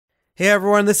Hey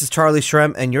everyone, this is Charlie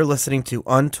Shrem, and you're listening to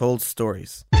Untold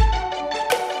Stories.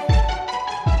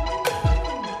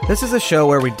 This is a show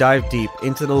where we dive deep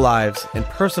into the lives and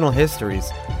personal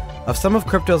histories of some of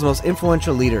crypto's most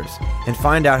influential leaders and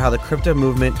find out how the crypto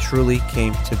movement truly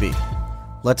came to be.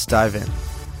 Let's dive in.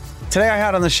 Today I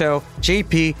had on the show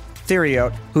JP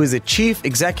Theriault, who is the Chief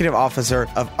Executive Officer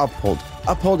of Uphold.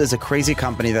 Uphold is a crazy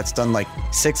company that's done like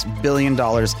 $6 billion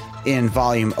in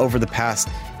volume over the past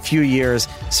few years,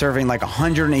 serving like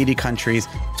 180 countries,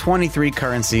 23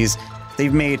 currencies.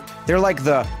 They're like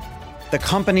the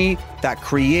company that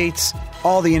creates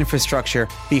all the infrastructure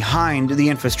behind the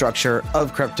infrastructure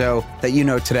of crypto that you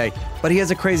know today. But he has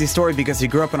a crazy story because he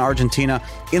grew up in Argentina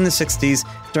in the 60s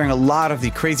during a lot of the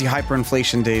crazy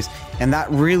hyperinflation days, and that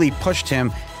really pushed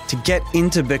him to get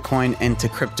into Bitcoin and to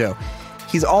crypto.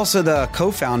 He's also the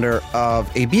co-founder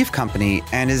of a beef company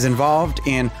and is involved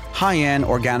in high-end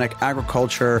organic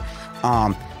agriculture,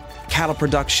 cattle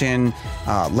production,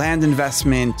 land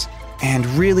investment, and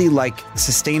really like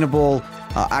sustainable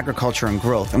agriculture and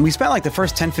growth. And we spent like the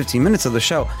first 10, 15 minutes of the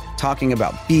show talking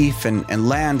about beef and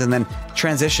land and then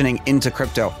transitioning into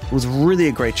crypto. It was really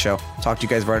a great show. Talk to you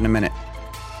guys right in a minute.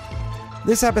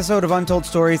 This episode of Untold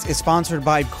Stories is sponsored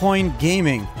by Coin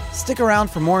Gaming. Stick around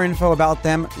for more info about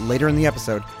them later in the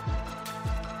episode.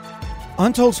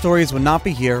 Untold Stories would not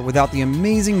be here without the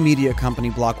amazing media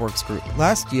company Blockworks Group.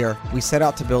 Last year, we set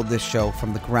out to build this show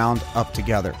from the ground up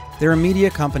together. They're a media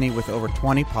company with over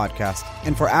 20 podcasts,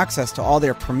 and for access to all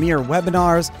their premier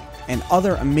webinars and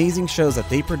other amazing shows that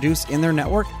they produce in their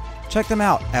network, check them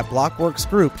out at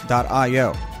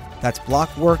blockworksgroup.io. That's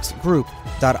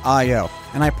blockworksgroup.io,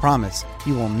 and I promise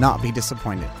you will not be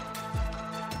disappointed.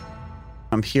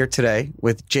 I'm here today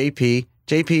with JP.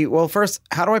 JP, well, first,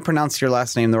 how do I pronounce your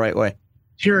last name the right way?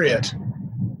 Theriault.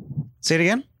 Say it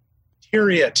again?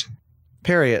 Theriault.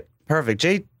 Theriault. Perfect.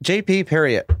 JP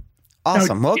Theriault.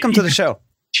 Awesome. No, welcome to the show.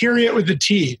 Theriault with the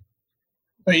T.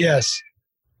 But yes.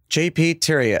 JP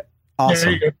Theriault. Awesome.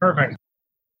 There you go. Perfect.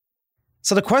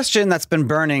 So the question that's been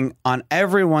burning on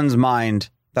everyone's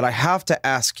mind that I have to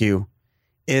ask you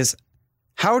is,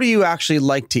 how do you actually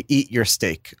like to eat your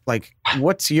steak? Like,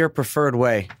 what's your preferred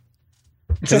way?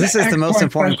 Because this is the most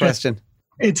important question.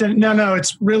 It's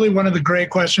really one of the great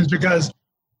questions because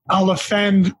I'll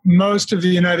offend most of the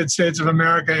United States of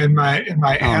America in my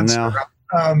answer.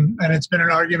 No. And it's been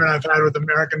an argument I've had with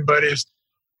American buddies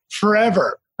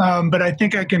forever. But I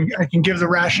think I can give the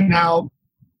rationale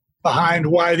behind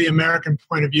why the American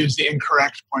point of view is the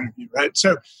incorrect point of view, right?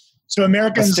 So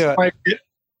Americans like it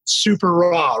super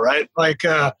raw, right? Like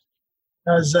but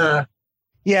that's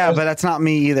not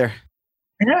me either.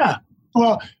 Yeah.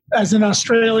 Well, as an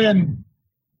Australian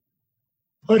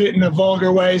put it in a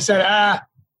vulgar way, said,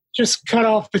 just cut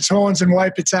off its horns and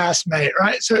wipe its ass, mate,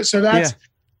 right? So that's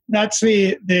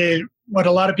the what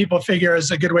a lot of people figure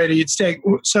is a good way to eat steak.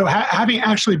 So having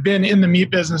actually been in the meat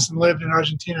business and lived in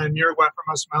Argentina and Uruguay for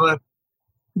most of my life,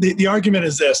 the argument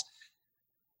is this.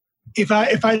 If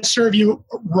I serve you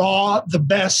raw, the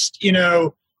best,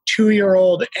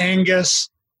 2-year-old Angus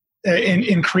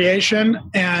in creation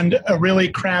and a really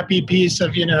crappy piece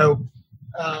of,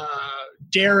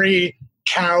 dairy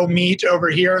cow meat over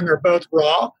here, and they're both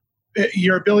raw,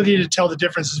 your ability to tell the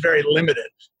difference is very limited.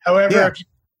 However, if you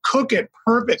cook it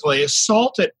perfectly,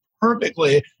 salt it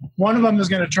perfectly, one of them is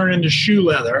going to turn into shoe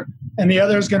leather and the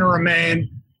other is going to remain,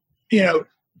 the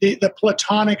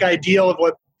platonic ideal of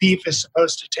what beef is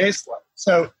supposed to taste like.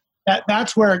 So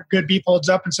that's where good beef holds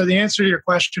up. And so the answer to your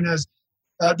question is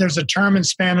there's a term in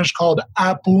Spanish called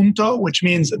a punto, which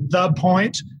means the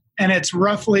point, and it's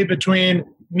roughly between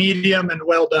medium and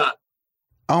well done.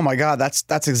 Oh my God,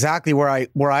 that's exactly where I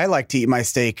like to eat my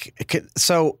steak.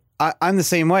 So I'm the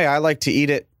same way. I like to eat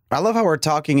it. I love how we're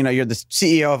talking. You're the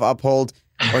CEO of Uphold,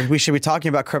 or we should be talking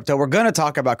about crypto. We're going to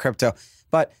talk about crypto,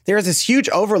 but there's this huge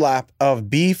overlap of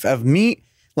beef, of meat,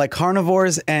 like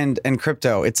carnivores and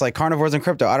crypto. It's like carnivores and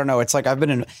crypto. I don't know. It's like I've been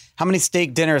in, how many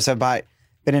steak dinners have I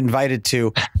been invited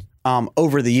to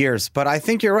over the years? But I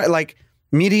think you're right. Like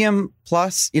medium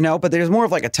plus, but there's more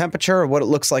of like a temperature of what it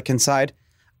looks like inside.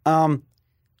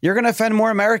 You're going to offend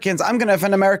more Americans. I'm going to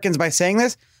offend Americans by saying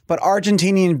this, but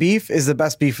Argentinian beef is the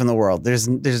best beef in the world.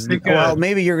 Well,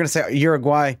 maybe you're going to say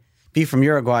Uruguay, beef from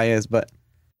Uruguay is, but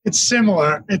it's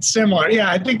similar. Yeah,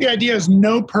 I think the idea is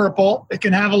no purple. It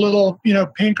can have a little,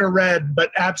 pink or red, but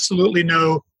absolutely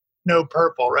no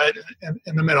purple, right,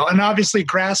 in the middle. And obviously,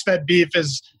 grass-fed beef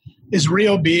is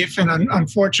real beef, and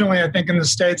unfortunately, I think in the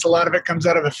States, a lot of it comes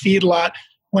out of a feedlot.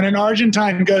 When an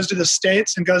Argentine goes to the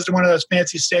States and goes to one of those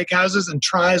fancy steakhouses and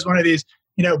tries one of these,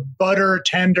 butter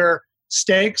tender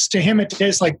steaks. To him, it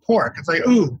tastes like pork. It's like,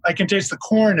 ooh, I can taste the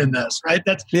corn in this, right?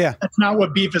 That's not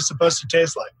what beef is supposed to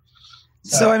taste like.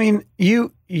 So I mean,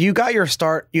 you got your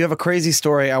start. You have a crazy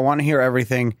story. I want to hear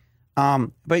everything.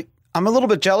 But I'm a little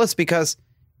bit jealous because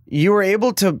you were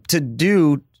able to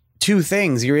do two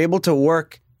things. You're able to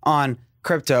work on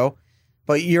crypto,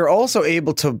 but you're also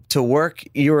able to work.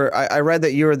 I read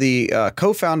that you're the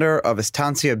co-founder of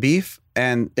Estancia Beef,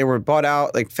 and they were bought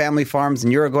out like family farms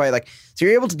in Uruguay. Like, so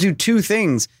you're able to do two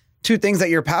things that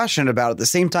you're passionate about at the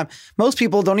same time. Most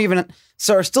people don't even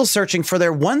are still searching for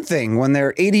their one thing when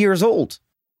they're 80 years old.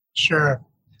 Sure.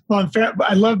 Well,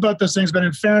 I love both those things, but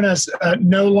in fairness,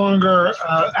 no longer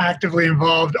actively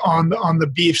involved on the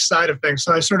beef side of things.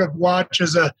 So I sort of watch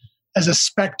as a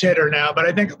spectator now. But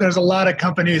I think there's a lot of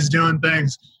companies doing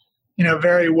things,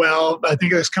 very well. I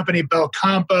think this company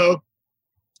Belcampo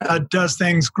does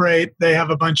things great. They have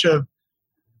a bunch of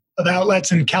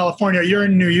outlets in California. You're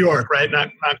in New York, right?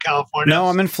 Not California. No,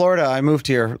 I'm in Florida. I moved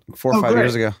here 4 or 5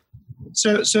 years ago.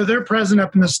 So they're present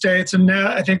up in the States, and now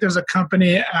I think there's a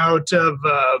company out of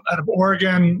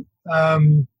Oregon.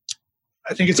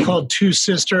 I think it's called Two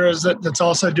Sisters that's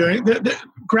also doing the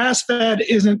grass-fed.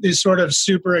 Isn't the sort of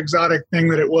super exotic thing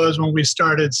that it was when we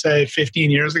started, say,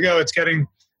 15 years ago. It's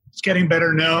getting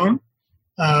better known,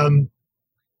 and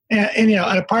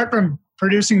apart from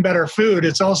producing better food,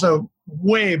 it's also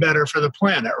way better for the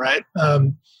planet, right?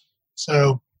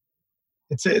 So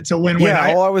it's a win-win.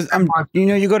 Yeah,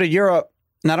 you go to Europe,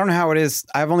 and I don't know how it is.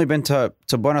 I've only been to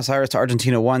Buenos Aires, to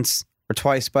Argentina once or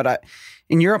twice, but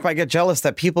in Europe, I get jealous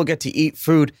that people get to eat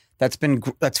food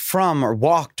that's from or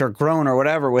walked or grown or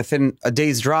whatever within a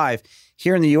day's drive.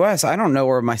 Here in the U.S., I don't know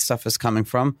where my stuff is coming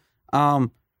from.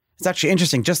 It's actually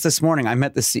interesting. Just this morning, I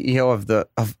met the CEO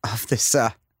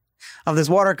of this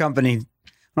water company when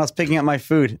I was picking up my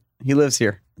food. He lives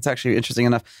here. It's actually interesting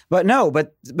enough. But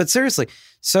seriously.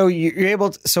 So you're able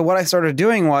to, so what I started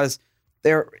doing was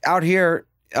they're out here,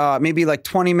 maybe like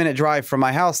 20-minute drive from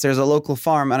my house. There's a local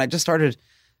farm, and I just started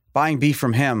buying beef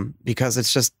from him because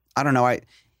it's just, I don't know. I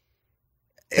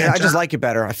just like it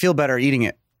better. I feel better eating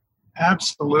it.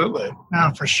 Absolutely.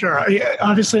 No, for sure. Yeah,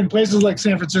 obviously in places like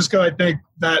San Francisco, I think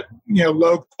that,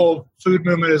 local food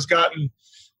movement has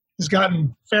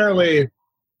gotten fairly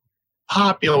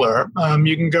popular.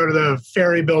 You can go to the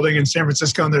Ferry Building in San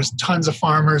Francisco, and there's tons of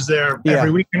farmers there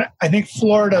every week. And I think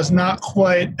Florida's not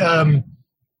quite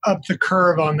up the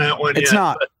curve on that one. It's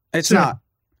not.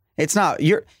 It's not.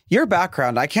 Your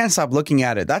background, I can't stop looking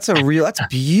at it. That's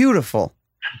beautiful.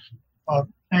 Well,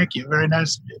 thank you. Very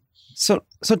nice of you.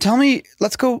 So tell me,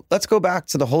 let's go back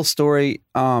to the whole story.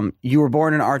 You were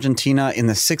born in Argentina in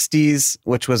the 60s,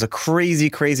 which was a crazy,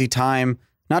 crazy time.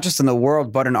 Not just in the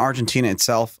world, but in Argentina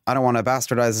itself. I don't want to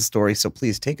bastardize the story, so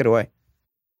please take it away.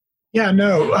 Yeah,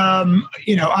 no,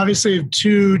 obviously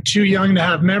too young to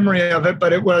have memory of it,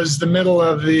 but it was the middle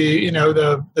of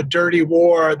the dirty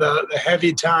war, the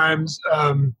heavy times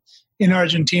in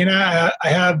Argentina. I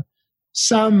have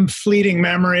some fleeting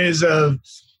memories of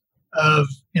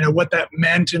what that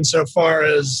meant insofar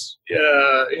as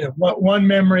one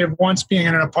memory of once being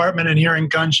in an apartment and hearing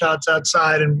gunshots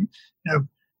outside and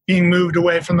being moved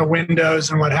away from the windows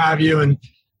and what have you, and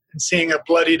seeing a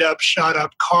bloodied up, shot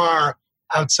up car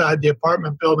outside the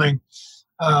apartment building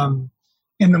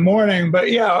in the morning.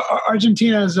 But yeah,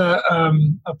 Argentina is a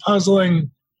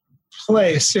puzzling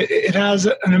place. It has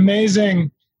an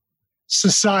amazing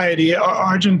society.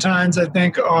 Argentines, I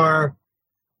think, are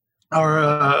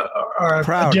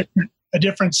proud. A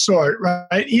different sort,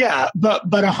 right? Yeah, but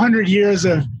 100 years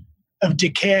of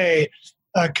decay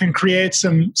can create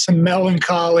some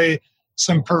melancholy,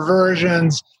 some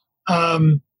perversions,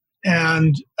 and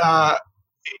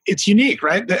it's unique,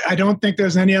 right? I don't think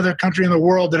there's any other country in the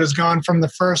world that has gone from the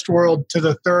first world to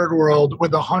the third world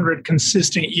with 100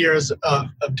 consistent years of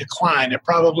decline. It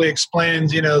probably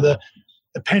explains, the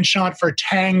penchant for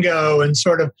tango and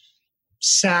sort of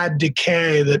sad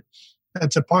decay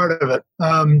that's a part of it.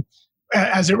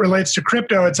 As it relates to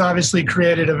crypto, it's obviously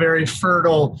created a very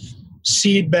fertile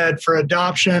seedbed for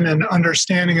adoption and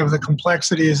understanding of the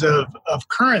complexities of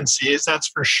currencies, that's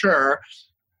for sure.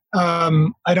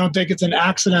 I don't think it's an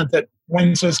accident that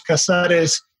Wences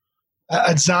Casares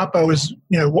at Xapo is,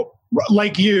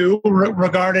 like you,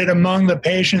 regarded among the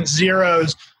patient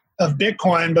zeros of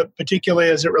Bitcoin, but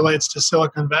particularly as it relates to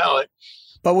Silicon Valley.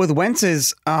 But with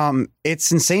Wences,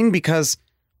 it's insane because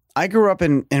I grew up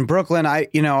in Brooklyn. I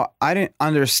didn't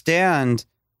understand,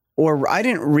 or I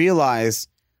didn't realize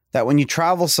that when you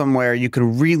travel somewhere, you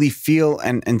can really feel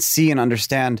and see and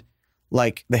understand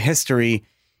like the history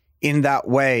in that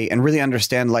way, and really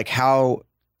understand like how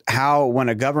when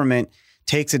a government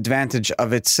takes advantage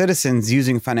of its citizens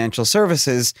using financial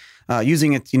services,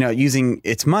 using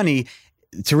its money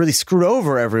to really screw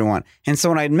over everyone. And so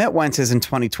when I met Wences in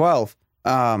 2012,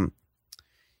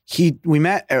 we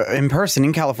met in person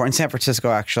in California, in San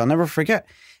Francisco, actually. I'll never forget.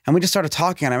 And we just started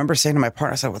talking. And I remember saying to my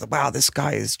partner, I said, wow, this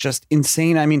guy is just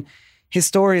insane. I mean, his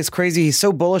story is crazy. He's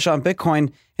so bullish on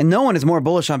Bitcoin, and no one is more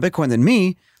bullish on Bitcoin than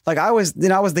me. Like I was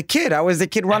the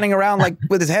kid running around like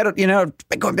with his head,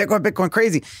 Bitcoin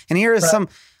crazy. And here is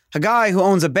a guy who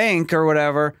owns a bank or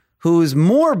whatever, who's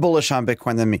more bullish on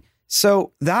Bitcoin than me.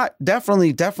 So that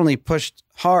definitely pushed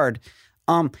hard.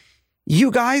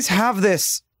 You guys have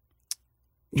this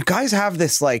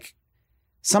like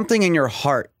something in your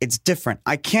heart. It's different.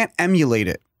 I can't emulate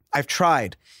it. I've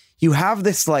tried. You have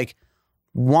this like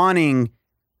wanting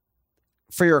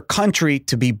for your country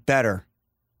to be better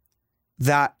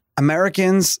that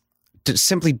Americans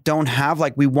simply don't have.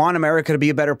 Like, we want America to be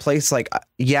a better place. Like,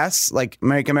 yes, like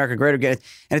make America great again.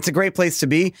 And it's a great place to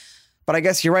be. But I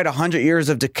guess you're right. 100 years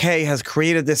of decay has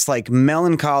created this like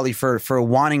melancholy for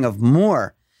wanting of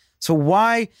more. So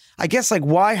why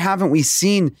haven't we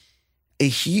seen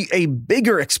a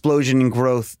bigger explosion in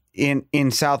growth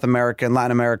in South America and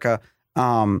Latin America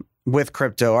with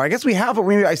crypto? Or I guess we have, but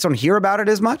maybe I just don't hear about it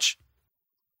as much.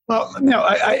 Well, no,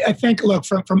 I think, look,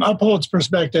 from Uphold's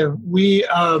perspective, we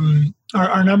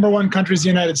our number one country is the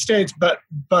United States, but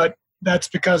that's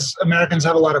because Americans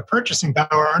have a lot of purchasing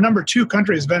power. Our number two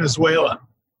country is Venezuela,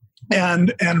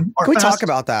 and can we talk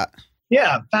about that?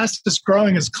 Yeah, fastest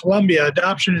growing is Colombia.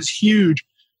 Adoption is huge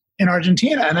in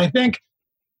Argentina, and I think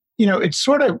it's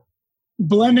sort of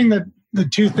blending the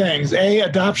two things: A,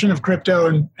 adoption of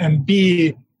crypto, and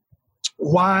B,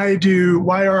 why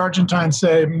are Argentines,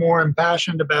 say, more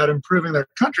impassioned about improving their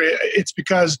country? It's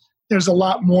because there's a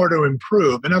lot more to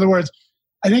improve. In other words,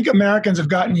 I think Americans have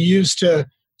gotten used to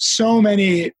so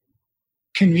many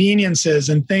conveniences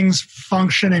and things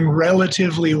functioning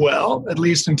relatively well, at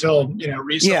least until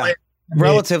recently. Yeah,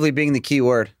 relatively being the key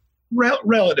word.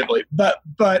 Relatively, but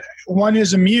one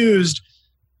is amused,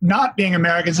 not being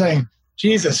American, saying,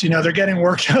 Jesus, they're getting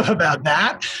worked up about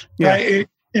that. Yeah. Right?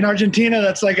 In Argentina,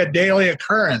 that's like a daily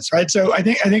occurrence, right? So I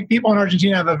think people in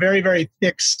Argentina have a very, very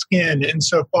thick skin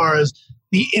insofar as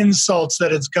the insults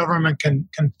that its government can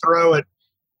throw at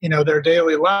their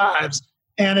daily lives.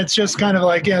 And it's just kind of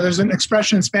like, there's an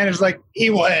expression in Spanish like, y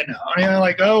bueno,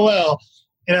 like, oh, well,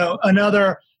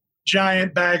 another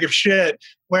giant bag of shit.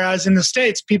 Whereas in the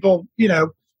States, people,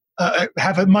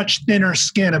 have a much thinner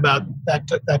skin about that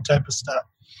type of stuff.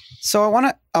 So I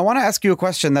want to ask you a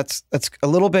question that's a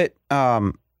little bit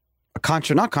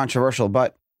not controversial,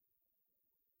 but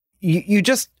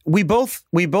we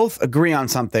both agree on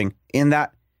something, in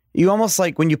that you almost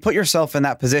like when you put yourself in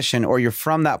that position, or you're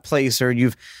from that place, or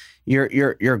you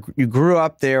grew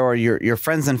up there, or your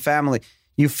friends and family,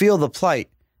 you feel the plight.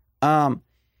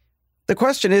 The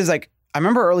question is, like, I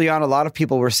remember early on, a lot of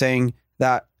people were saying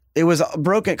that it was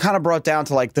kind of brought down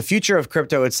to like the future of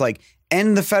crypto. It's like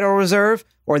end the Federal Reserve,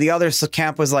 or the other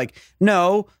camp was like,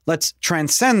 no, let's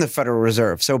transcend the Federal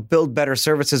Reserve. So build better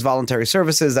services, voluntary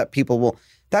services that people will.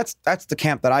 That's the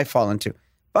camp that I fall into.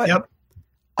 But yep.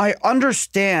 I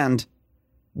understand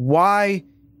why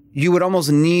you would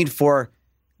almost need for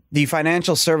the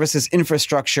financial services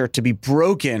infrastructure to be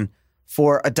broken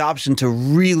for adoption to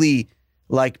really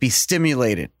like be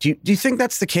stimulated. Do you think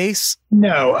that's the case?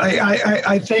 No,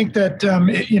 I think that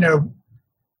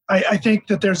I think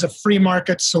that there's a free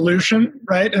market solution,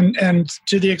 right? And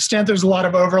to the extent there's a lot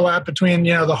of overlap between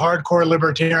the hardcore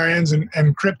libertarians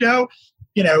and crypto,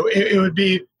 it would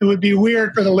be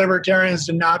weird for the libertarians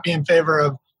to not be in favor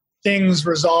of things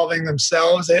resolving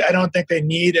themselves. I don't think they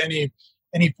need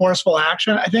any forceful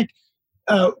action. I think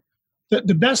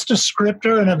the best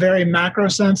descriptor in a very macro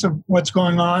sense of what's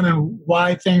going on and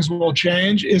why things will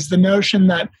change is the notion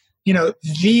that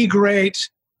the great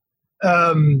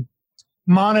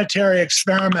monetary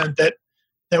experiment that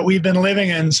we've been living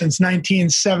in since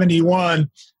 1971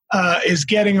 is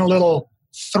getting a little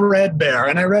threadbare.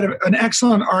 And I read an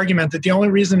excellent argument that the only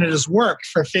reason it has worked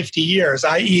for 50 years,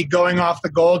 i.e. going off the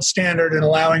gold standard and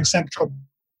allowing central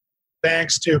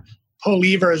banks to pull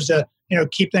levers to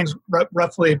keep things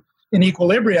roughly in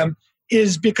equilibrium,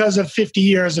 is because of 50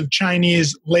 years of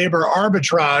Chinese labor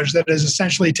arbitrage that has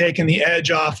essentially taken the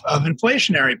edge off of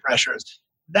inflationary pressures.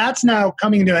 That's now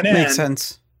coming to an end. Makes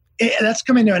sense. That's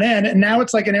coming to an end, and now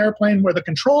it's like an airplane where the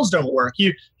controls don't work.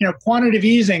 Quantitative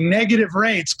easing, negative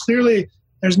rates. Clearly,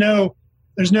 there's no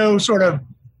sort of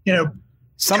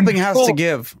something control. Has to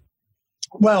give.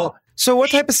 Well, so what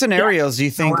type of scenarios do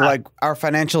you think like our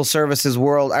financial services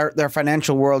world, their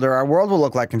financial world, or our world will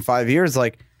look like in 5 years?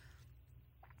 Like,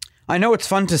 I know it's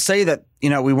fun to say that,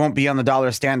 we won't be on the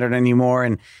dollar standard anymore,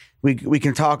 and we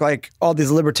can talk like all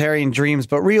these libertarian dreams,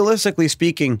 but realistically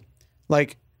speaking,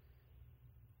 like,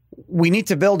 we need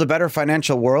to build a better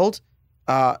financial world,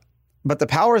 but the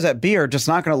powers that be are just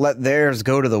not going to let theirs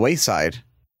go to the wayside.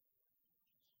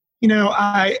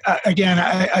 I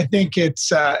think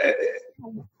it's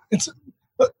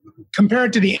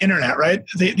compared to the internet, right?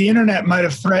 The internet might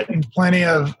have threatened plenty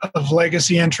of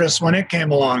legacy interests when it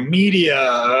came along. Media,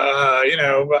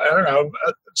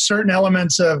 certain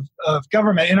elements of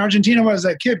government. In Argentina, when I was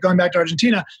a kid, going back to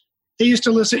Argentina, they used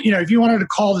to listen, if you wanted to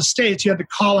call the States, you had to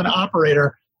call an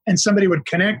operator and somebody would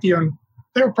connect you, and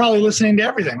they were probably listening to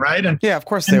everything, right? And yeah, of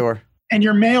course they were. And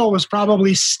your mail was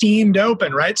probably steamed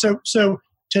open, right? So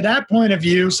to that point of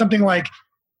view, something like,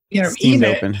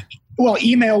 email. Open. Well,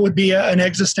 email would be an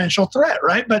existential threat,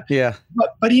 right? But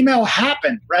email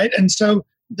happened, right? And so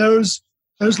those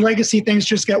legacy things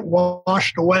just get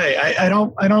washed away. I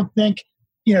don't think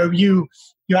you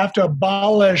have to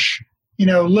abolish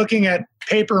looking at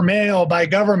paper mail by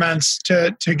governments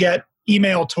to get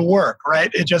email to work,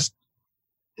 right?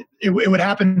 It would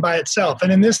happen by itself.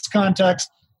 And in this context,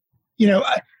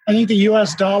 I think the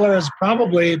U.S. dollar is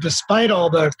probably, despite all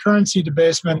the currency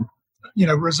debasement,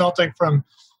 resulting from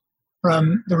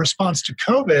the response to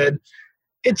COVID,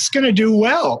 it's going to do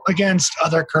well against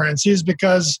other currencies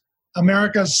because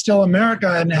America is still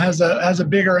America and has a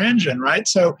bigger engine, right?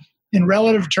 So in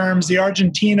relative terms, the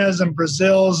Argentinas and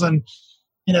Brazils and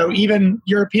even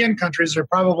European countries are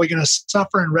probably going to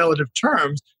suffer in relative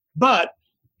terms. But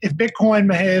if Bitcoin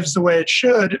behaves the way it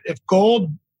should, if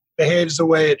gold behaves the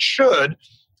way it should,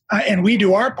 and we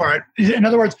do our part, in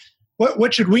other words,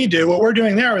 what should we do? What we're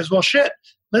doing there is, well, shit,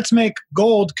 let's make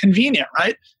gold convenient,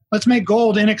 right? Let's make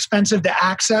gold inexpensive to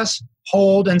access,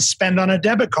 hold, and spend on a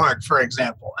debit card, for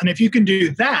example. And if you can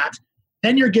do that,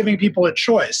 then you're giving people a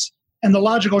choice. And the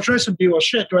logical choice would be, well,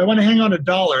 shit, do I want to hang on to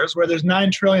dollars where there's 9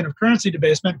 trillion of currency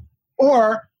debasement?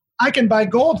 Or I can buy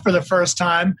gold for the first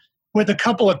time with a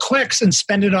couple of clicks and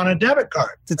spend it on a debit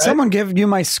card. Did someone give you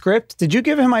my script? Did you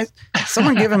give him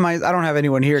someone give him my, I don't have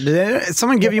anyone here. Did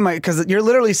someone give you because you're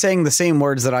literally saying the same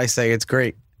words that I say. It's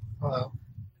great. Wow.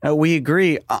 We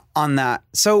agree on that.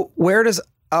 So where does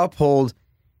Uphold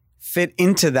fit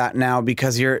into that now?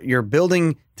 Because you're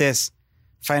building this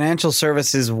financial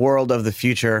services world of the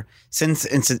future since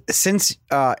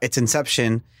its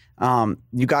inception.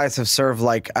 You guys have served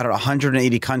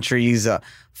 180 countries,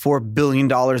 $4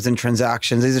 billion in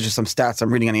transactions. These are just some stats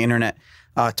I'm reading on the internet.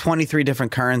 23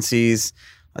 different currencies,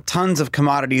 tons of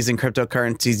commodities and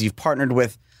cryptocurrencies. You've partnered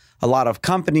with a lot of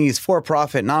companies,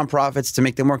 for-profit, nonprofits to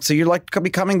make them work. So you're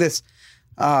becoming this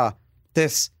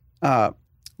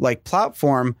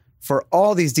platform for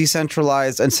all these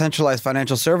decentralized and centralized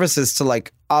financial services to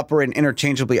operate and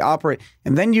interchangeably operate.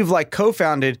 And then you've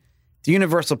co-founded the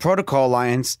Universal Protocol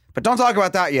Alliance, but don't talk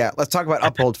about that yet. Let's talk about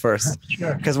Uphold first,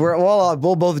 because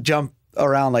we'll both jump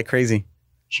around like crazy.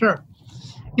 Sure.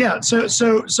 Yeah. So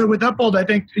with Uphold, I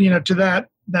think to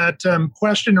that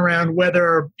question around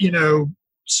whether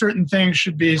certain things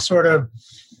should be sort of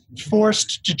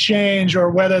forced to change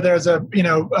or whether there's a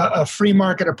free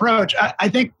market approach. I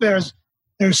think there's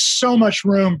so much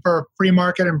room for free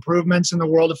market improvements in the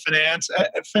world of finance.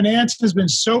 Finance has been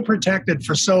so protected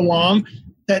for so long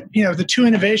that the two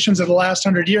innovations of the last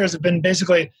 100 years have been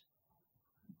basically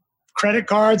credit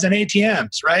cards and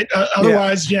ATMs, right?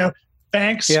 Otherwise,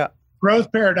 banks'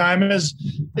 growth paradigm is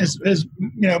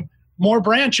more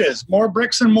branches, more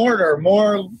bricks and mortar,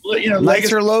 more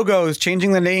nicer logos,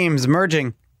 changing the names,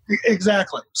 merging.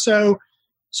 Exactly. So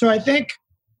I think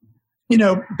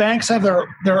banks have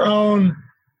their own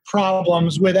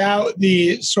problems without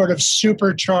the sort of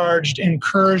supercharged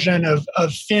incursion of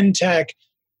fintech.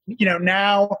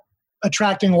 Now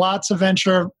attracting lots of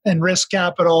venture and risk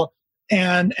capital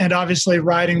and obviously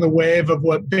riding the wave of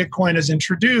what Bitcoin has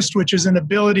introduced, which is an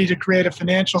ability to create a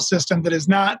financial system that is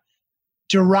not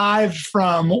derived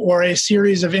from or a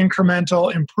series of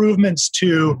incremental improvements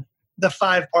to the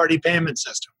 5-party payment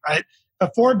system, right?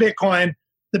 Before Bitcoin,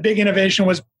 the big innovation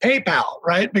was PayPal,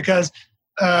 right? Because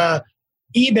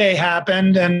eBay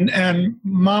happened and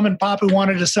mom and pop who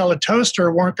wanted to sell a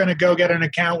toaster weren't going to go get an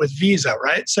account with Visa,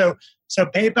 right? So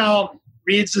PayPal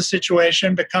reads the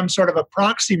situation, becomes sort of a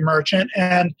proxy merchant,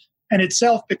 and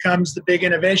itself becomes the big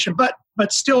innovation, but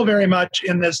still very much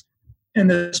in this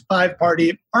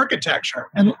 5-party architecture.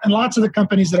 And lots of the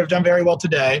companies that have done very well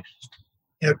today,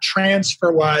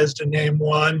 TransferWise to name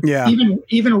one,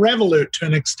 even Revolut to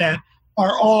an extent,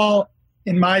 are all,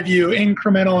 in my view,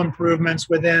 incremental improvements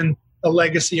within the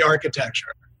legacy architecture.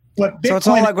 So it's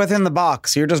all within the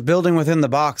box. You're just building within the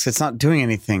box. It's not doing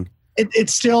anything.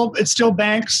 it's still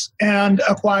banks and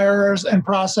acquirers and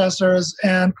processors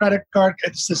and credit card.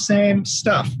 It's the same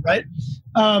stuff, right?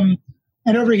 And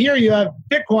over here, you have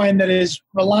Bitcoin that is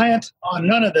reliant on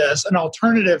none of this, an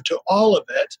alternative to all of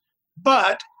it,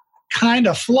 but kind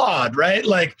of flawed, right?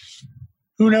 Like,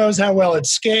 who knows how well it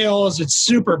scales? It's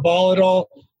super volatile.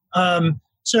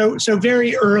 So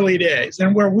very early days.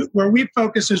 And where we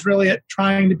focus is really at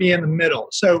trying to be in the middle.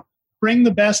 So bring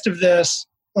the best of this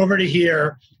over to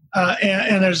here,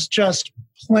 and there's just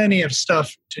plenty of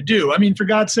stuff to do. I mean, for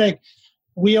God's sake,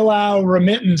 we allow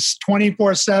remittance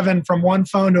 24/7 from one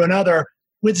phone to another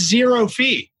with zero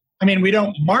fee. I mean, we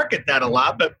don't market that a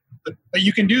lot, but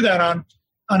you can do that on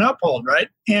Uphold, right?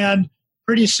 And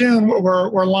pretty soon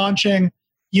we're launching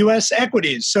U.S.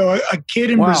 equities. So a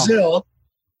kid in Brazil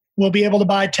will be able to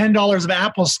buy $10 of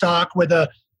Apple stock with $10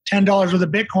 worth of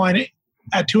Bitcoin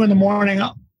at 2 a.m,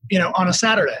 on a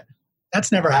Saturday.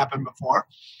 That's never happened before.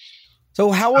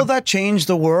 So how will that change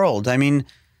the world? I mean,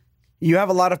 you have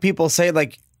a lot of people say,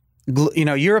 like,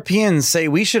 Europeans say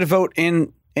we should vote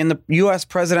in the U.S.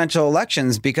 presidential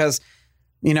elections because,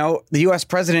 the U.S.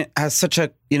 president has such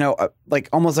a, like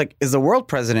almost like is the world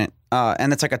president.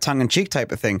 And it's like a tongue-in-cheek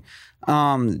type of thing.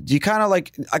 You kind of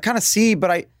I kind of see,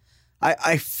 but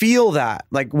I feel that,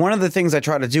 like, one of the things I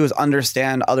try to do is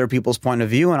understand other people's point of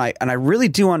view. And I really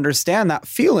do understand that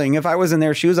feeling. If I was in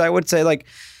their shoes, I would say, like,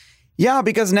 yeah,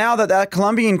 because now that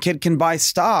Colombian kid can buy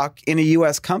stock in a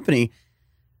U.S. company,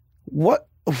 what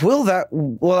will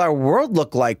our world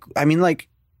look like? I mean, like,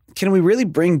 can we really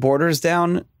bring borders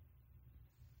down?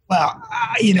 Well,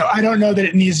 I don't know that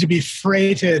it needs to be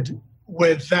freighted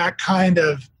with that kind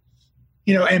of,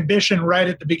 ambition right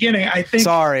at the beginning. I think.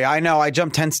 Sorry, I know I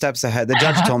jumped 10 steps ahead. The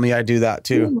judge told me I'd do that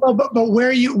too. Well, but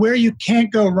where you can't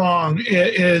go wrong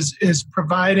is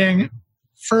providing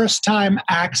first-time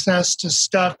access to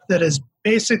stuff that has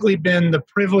basically been the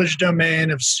privileged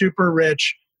domain of super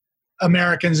rich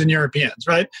Americans and Europeans,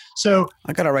 right? So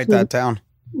I got to write that down.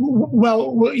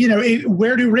 Well,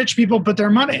 where do rich people put their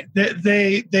money?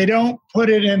 They don't put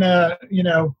it in a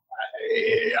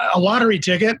lottery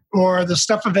ticket or the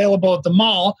stuff available at the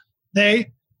mall.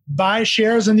 They buy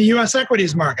shares in the U.S.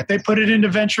 equities market. They put it into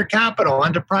venture capital,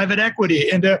 into private equity,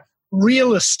 into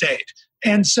real estate.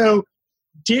 And so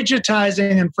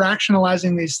digitizing and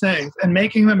fractionalizing these things and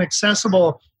making them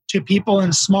accessible to people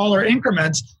in smaller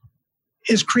increments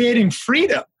is creating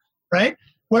freedom, right?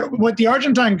 What the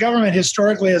Argentine government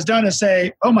historically has done is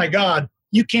say, oh my God,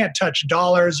 you can't touch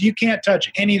dollars, you can't touch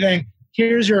anything.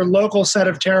 Here's your local set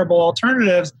of terrible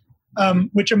alternatives,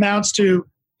 which amounts to,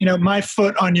 my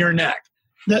foot on your neck.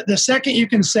 The second you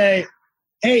can say,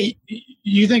 hey,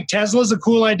 you think Tesla's a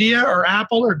cool idea, or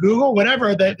Apple or Google,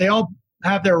 whatever, they all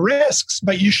have their risks,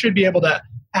 but you should be able to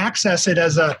access it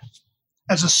as a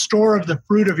store of the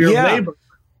fruit of your labor.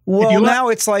 Well, now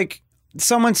it's like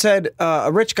someone said,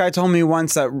 a rich guy told me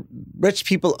once that rich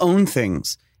people own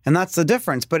things, and that's the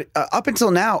difference. But up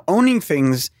until now, owning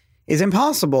things is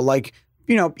impossible. Like,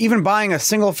 even buying a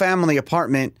single family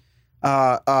apartment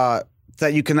that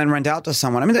you can then rent out to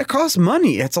someone. I mean, that costs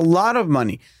money. It's a lot of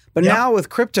money. But now with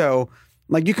crypto,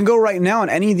 like, you can go right now on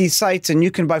any of these sites and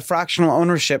you can buy fractional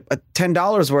ownership at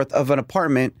 $10 worth of an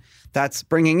apartment that's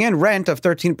bringing in rent of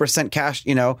 13% cash,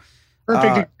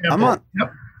 perfect example. A month,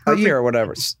 a year or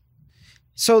whatever.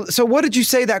 So what did you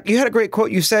say? That you had a great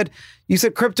quote. You said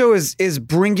crypto is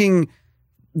bringing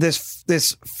this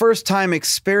first time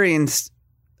experience.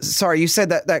 Sorry, you said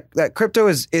that crypto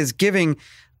is giving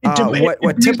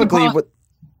what typically what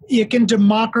you can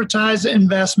democratize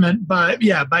investment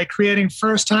by creating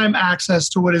first time access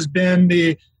to what has been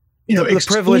the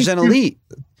privileged and elite.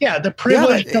 Yeah, the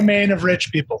privileged domain of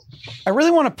rich people. I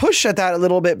really want to push at that a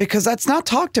little bit because that's not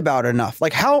talked about enough.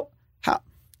 Like how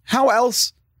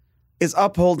else is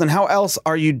Uphold, and how else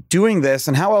are you doing this,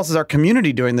 and how else is our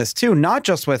community doing this too? Not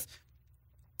just with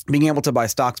being able to buy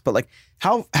stocks, but like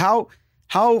how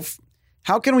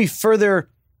can we further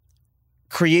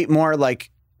create more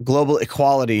like global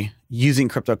equality using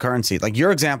cryptocurrency? Like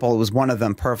your example was one of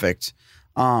them. Perfect.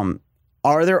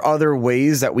 Are there other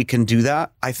ways that we can do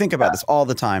that? I think about this all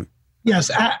the time.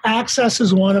 Yes, access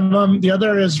is one of them. The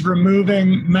other is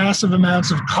removing massive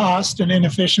amounts of cost and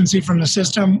inefficiency from the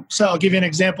system. So I'll give you an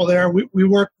example there. We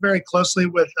work very closely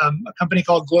with a company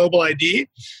called Global ID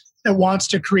that wants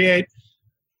to create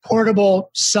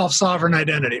portable self-sovereign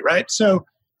identity, right? So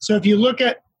if you look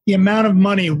at the amount of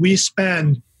money we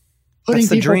spend putting That's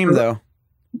the people dream, through, though.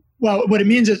 Well, what it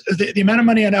means is the amount of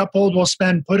money an Uphold will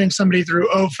spend putting somebody through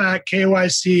OFAC,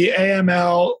 KYC,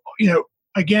 AML,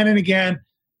 again and again,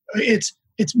 it's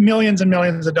millions and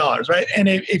millions of dollars, right? And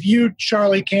if you,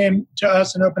 Charlie, came to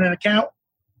us and opened an account,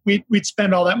 we'd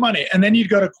spend all that money. And then you'd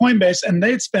go to Coinbase and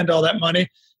they'd spend all that money,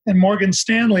 and Morgan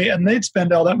Stanley and they'd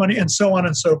spend all that money, and so on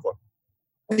and so forth.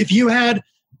 If you had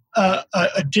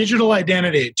a digital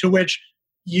identity to which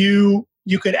you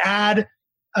could add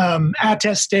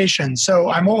attestation. So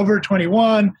I'm over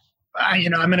 21,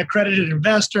 I'm an accredited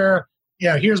investor,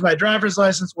 here's my driver's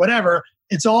license, whatever.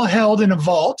 It's all held in a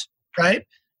vault, right?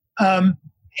 And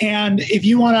if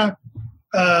you want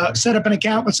to set up an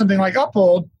account with something like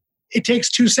Uphold, it takes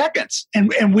 2 seconds.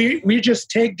 And we just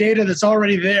take data that's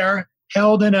already there,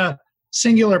 held in a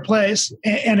singular place.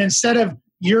 And instead of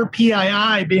your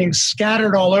PII being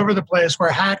scattered all over the place where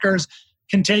hackers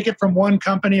can take it from one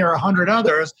company or 100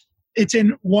 others, it's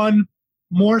in one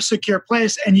more secure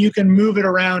place, and you can move it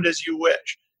around as you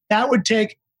wish. That would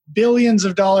take billions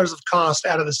of dollars of cost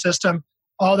out of the system.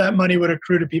 All that money would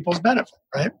accrue to people's benefit,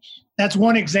 right? That's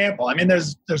one example. I mean,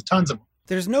 there's tons of them.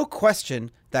 There's no question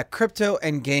that crypto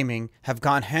and gaming have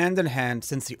gone hand in hand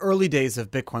since the early days of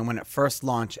Bitcoin when it first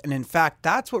launched. And in fact,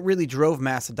 that's what really drove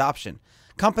mass adoption.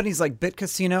 Companies like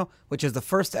BitCasino, which is the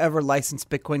first ever licensed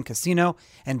Bitcoin casino,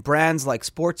 and brands like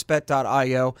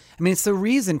sportsbet.io. I mean, it's the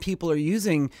reason people are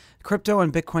using crypto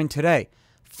and Bitcoin today.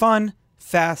 Fun,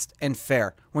 fast, and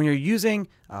fair. When you're using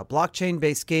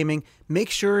blockchain-based gaming, make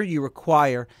sure you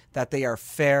require that they are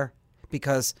fair,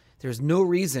 because there's no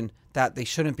reason that they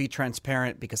shouldn't be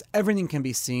transparent, because everything can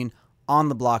be seen on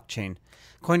the blockchain.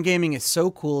 CoinGaming is so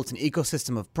cool. It's an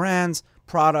ecosystem of brands,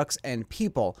 products, and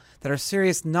people that are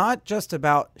serious not just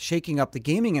about shaking up the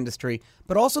gaming industry,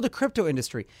 but also the crypto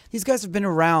industry. These guys have been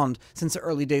around since the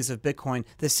early days of Bitcoin.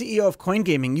 The CEO of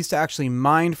CoinGaming used to actually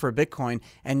mine for Bitcoin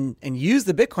and use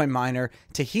the Bitcoin miner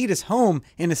to heat his home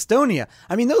in Estonia.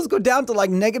 I mean, those go down to like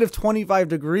negative 25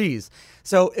 degrees.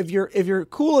 So if you're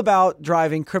cool about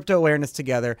driving crypto awareness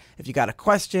together, if you got a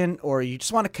question or you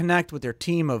just want to connect with their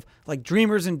team of like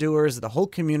dreamers and doers, the whole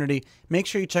community, make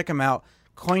sure you check them out.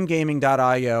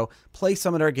 CoinGaming.io, play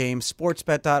some of their games,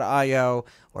 sportsbet.io,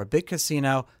 or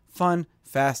BitCasino. Fun,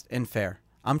 fast, and fair.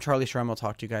 I'm Charlie Shrem. I'll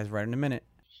talk to you guys right in a minute.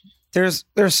 There's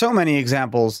so many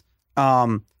examples,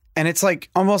 and it's like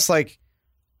almost like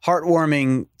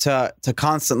heartwarming to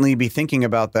constantly be thinking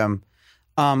about them.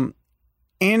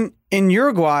 In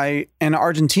Uruguay and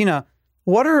Argentina,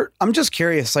 I'm just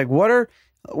curious, like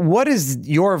what is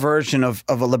your version of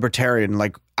a libertarian?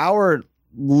 Like our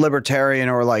libertarian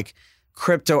or like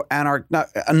crypto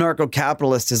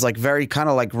anarcho-capitalist is like very kind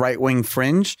of like right-wing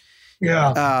fringe.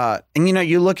 Yeah. And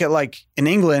you look at like in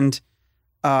England,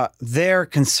 their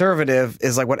conservative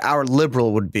is like what our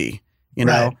liberal would be,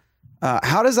 know?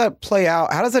 How does that play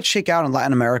out? How does that shake out in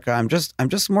Latin America? I'm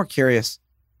just more curious.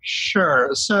 Sure.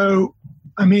 So,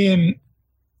 I mean,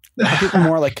 are people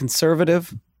more like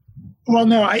conservative? Well,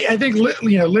 no, I think,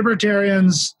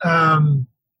 libertarians,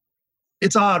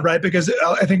 it's odd, right? Because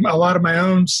I think a lot of my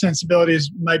own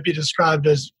sensibilities might be described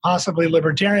as possibly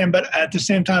libertarian, but at the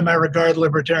same time, I regard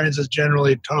libertarians as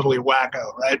generally totally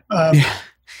wacko, right?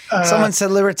 Someone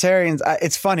said libertarians.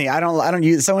 It's funny. I don't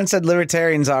use. Someone said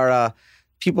libertarians are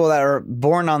people that are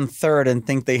born on third and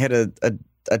think they hit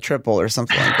a triple or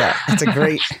something like that. It's a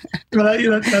great.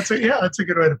 That's a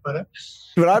good way to put it.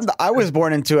 But I was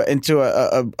born into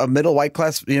a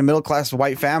middle class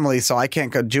white family, so I can't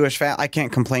go Jewish I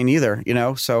can't complain either,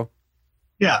 So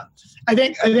yeah, I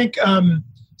think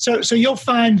so you'll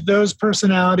find those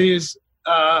personalities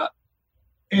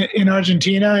in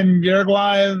Argentina and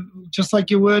Uruguay just like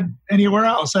you would anywhere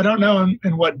else. I don't know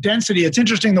in what density. It's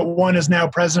interesting that one is now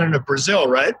president of Brazil,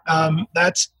 right?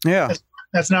 That's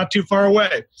not too far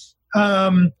away.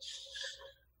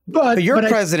 But your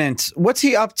president, what's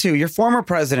he up to? Your former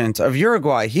president of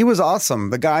Uruguay, he was awesome.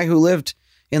 The guy who lived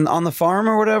on the farm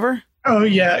or whatever. Oh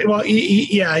yeah, well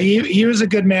he was a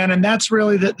good man, and that's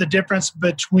really the difference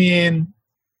between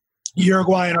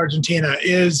Uruguay and Argentina.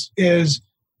 Is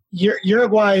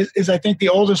Uruguay is I think the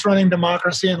oldest running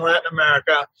democracy in Latin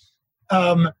America.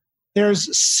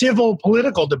 There's civil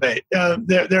political debate.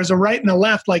 There's a right and a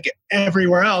left like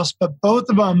everywhere else, but both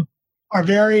of them are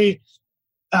very.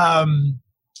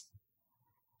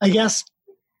 I guess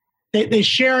they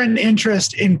share an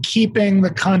interest in keeping the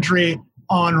country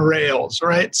on rails,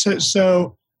 right?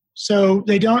 So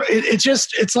they don't.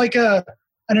 It's like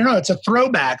it's a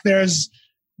throwback.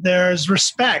 There's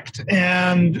respect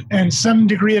and some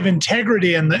degree of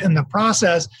integrity in the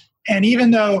process. And even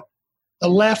though the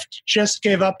left just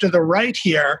gave up to the right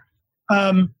here,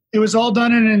 it was all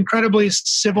done in an incredibly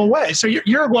civil way. So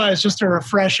Uruguay is just a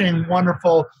refreshing,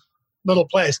 wonderful little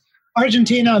place.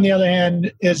 Argentina, on the other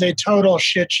hand, is a total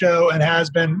shit show and has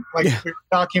been, like we were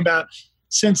talking about,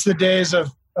 since the days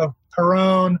of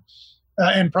Perón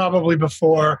and probably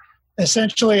before.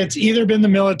 essentially it's either been the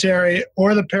military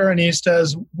or the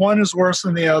Peronistas. One is worse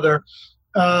than the other.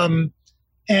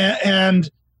 And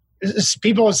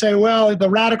people would say, well, the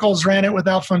radicals ran it with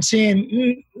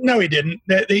Alfonsín. No, he didn't.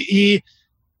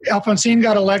 Alfonsín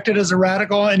got elected as a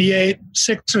radical, and he ate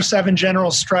 6 or 7 general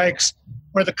strikes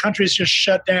where the country's just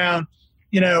shut down.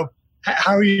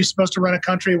 How are you supposed to run a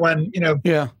country when,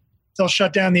 they'll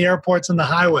shut down the airports and the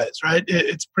highways, right?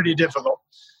 It's pretty difficult.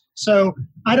 So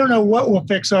I don't know what will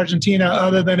fix Argentina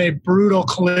other than a brutal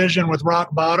collision with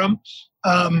rock bottom.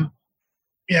 I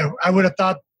would have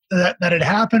thought that had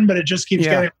happened, but it just keeps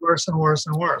getting worse and worse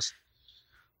and worse.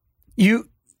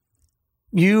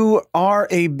 You are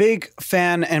a big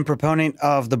fan and proponent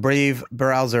of the Brave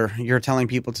browser. You're telling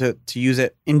people to use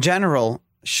it. In general,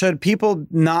 should people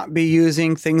not be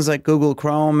using things like Google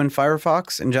Chrome and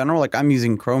Firefox in general? Like I'm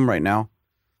using Chrome right now.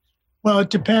 Well, it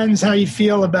depends how you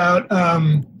feel about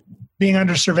being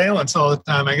under surveillance all the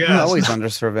time, I guess. I'm always under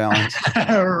surveillance.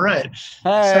 Right.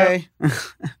 Hey.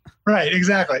 Right,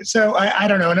 exactly. So I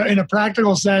don't know. In a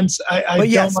practical sense,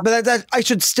 but I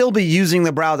should still be using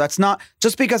the browser. That's not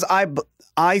just because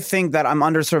I think that I'm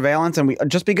under surveillance, and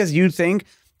just because you think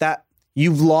that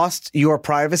you've lost your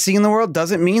privacy in the world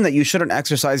doesn't mean that you shouldn't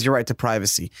exercise your right to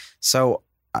privacy. So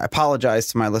I apologize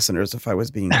to my listeners if I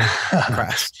was being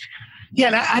crass. Yeah,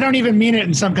 and I don't even mean it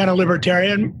in some kind of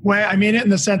libertarian way. I mean it in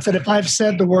the sense that if I've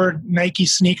said the word Nike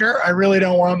sneaker, I really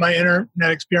don't want my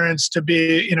internet experience to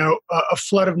be, a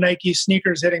flood of Nike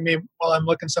sneakers hitting me while I'm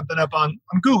looking something up on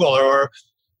Google or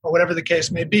whatever the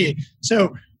case may be.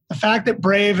 So the fact that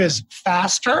Brave is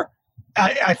faster,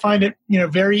 I find it,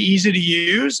 very easy to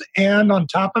use. And on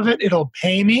top of it, it'll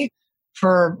pay me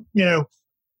for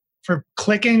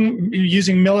clicking,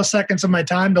 using milliseconds of my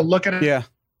time to look at an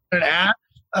ad.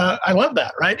 I love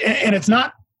that, right? And it's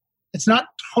not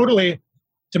totally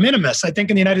de minimis. I think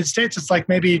in the United States, it's like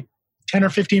maybe $10 or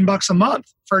 $15 a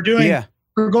month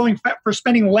for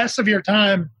spending less of your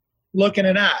time looking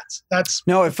at ads.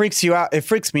 It freaks you out. It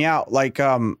freaks me out. Like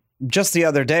just the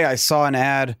other day, I saw an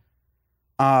ad.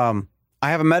 I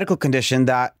have a medical condition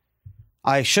that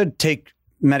I should take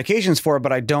medications for,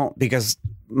 but I don't because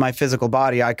my physical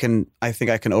body, I think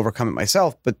I can overcome it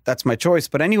myself, but that's my choice.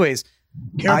 But anyways,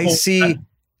 I see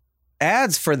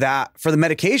ads for the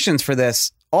medications for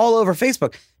this all over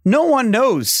Facebook. No one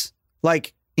knows,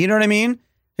 you know what I mean?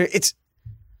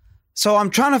 So I'm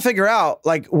trying to figure out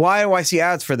why do I see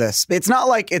ads for this? It's not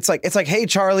like, it's like, hey,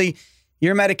 Charlie,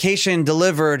 your medication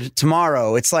delivered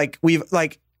tomorrow. It's like, we've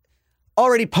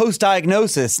already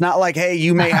post-diagnosis, not like, hey,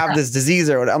 you may have this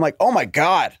disease or whatever. I'm like, oh my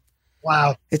God.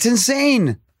 Wow. It's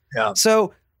insane. Yeah.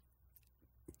 So,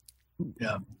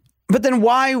 yeah. But then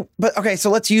why? But okay, so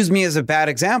let's use me as a bad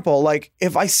example.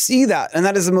 If I see that, and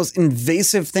that is the most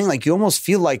invasive thing, you almost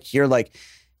feel like you're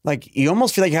you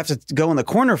almost feel like you have to go in the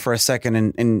corner for a second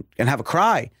and have a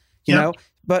cry, you know?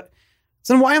 But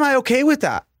so then why am I okay with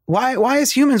that? Why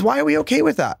as humans, why are we okay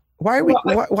with that? Why are we?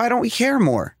 Why don't we care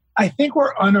more? I think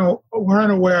we're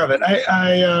unaware of it.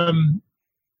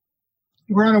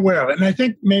 We're unaware of it. And I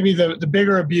think maybe the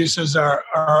bigger abuses are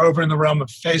over in the realm of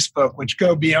Facebook, which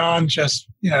go beyond just,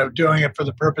 doing it for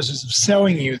the purposes of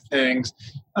selling you things.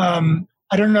 I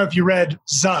don't know if you read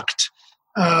Zucked,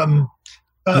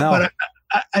 but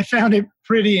I found it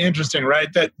pretty interesting, right?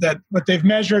 That what they've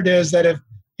measured is that if,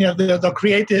 they'll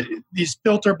create these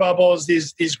filter bubbles,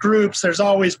 these groups, there's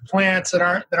always plants that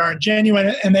aren't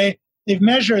genuine. And they've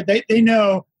measured, they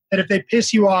know that if they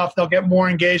piss you off, they'll get more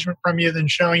engagement from you than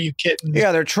showing you kittens.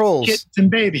 Yeah, they're trolls. Kittens and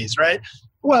babies, right?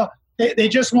 Well, they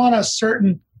just want a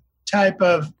certain type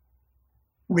of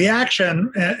reaction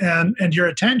and your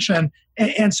attention.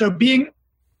 And so being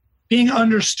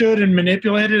understood and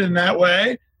manipulated in that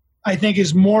way, I think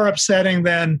is more upsetting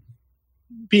than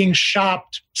being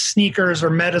shopped sneakers or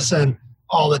medicine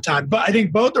all the time. But I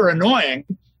think both are annoying,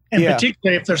 and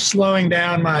particularly if they're slowing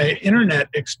down my internet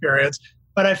experience.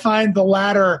 But I find the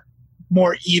latter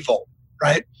more evil,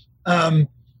 right?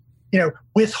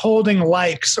 Withholding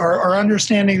likes or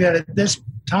understanding that at this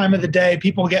time of the day,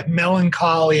 people get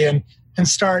melancholy and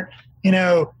start,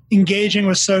 engaging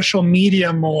with social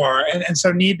media more. And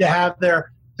so need to have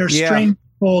their string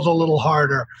pulled a little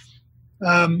harder.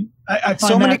 I find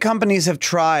so many companies have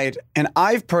tried, and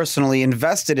I've personally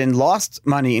invested and lost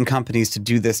money in companies to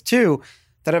do this too,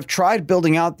 that have tried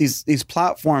building out these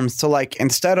platforms to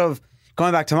instead of,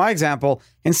 going back to my example,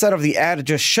 instead of the ad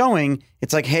just showing,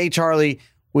 it's like, hey, Charlie,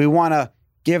 we want to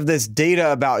give this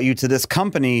data about you to this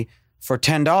company for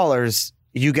 $10.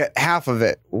 You get half of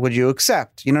it. Would you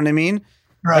accept? You know what I mean?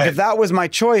 Right. If that was my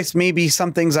choice, maybe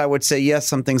some things I would say yes,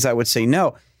 some things I would say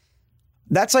no.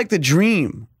 That's like the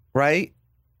dream, right?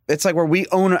 it's like where we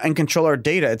own and control our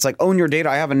data. It's like own your data.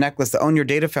 I have a necklace, the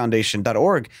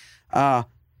ownyourDataFoundation.org.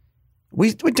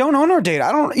 We don't own our data.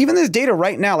 I don't even this data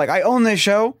right now. Like I own this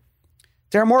show.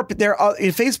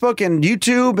 Facebook and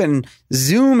YouTube and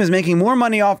Zoom is making more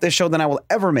money off this show than I will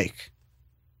ever make.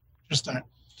 Interesting.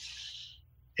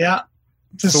 Yeah.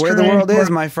 So where the world is,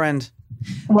 my friend.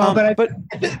 Well, but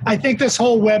I think this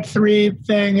whole Web3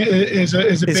 thing is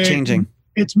big, changing.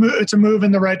 It's a move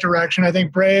in the right direction. I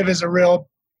think Brave is a real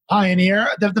pioneer.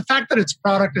 The fact that its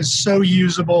product is so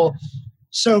usable,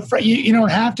 you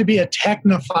don't have to be a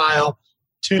technophile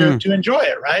to enjoy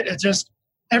it, right? It's just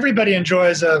everybody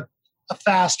enjoys a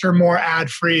faster, more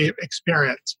ad-free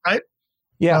experience, right?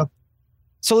 Yeah.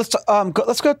 So let's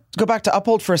go back to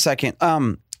Uphold for a second.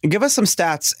 Give us some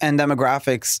stats and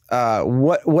demographics.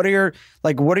 What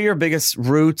are your biggest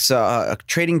routes?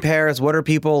 Trading pairs? What are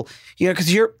people?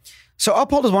 Because so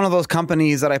Uphold is one of those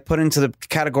companies that I put into the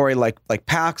category like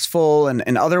Paxful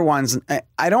and other ones.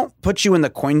 I don't put you in the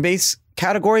Coinbase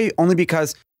category only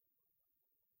because.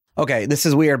 Okay, this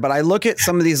is weird, but I look at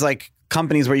some of these like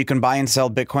companies where you can buy and sell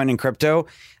Bitcoin and crypto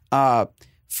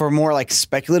for more like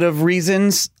speculative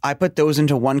reasons. I put those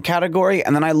into one category,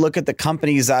 and then I look at the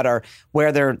companies that are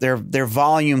where their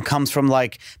volume comes from.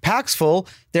 Like Paxful,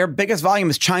 their biggest volume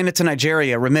is China to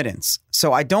Nigeria remittance.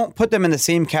 So I don't put them in the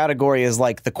same category as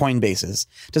like the Coinbases.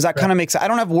 Does that kind of make sense? I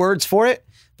don't have words for it,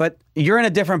 but you're in a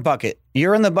different bucket.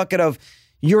 You're in the bucket of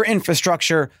your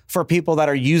infrastructure for people that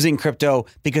are using crypto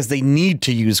because they need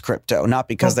to use crypto, not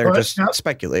because they're just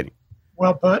speculating.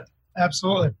 Well put.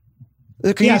 Absolutely.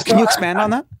 Can you expand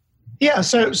on that? Yeah.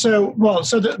 So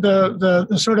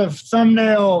the sort of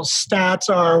thumbnail stats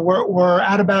are we're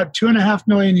at about 2.5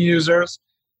 million users.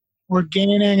 We're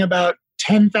gaining about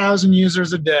 10,000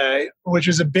 users a day, which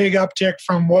is a big uptick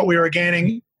from what we were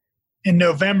gaining in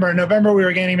November. In November, we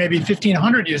were gaining maybe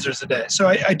 1,500 users a day. So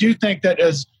I do think that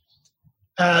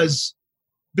as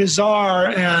bizarre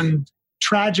and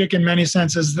tragic in many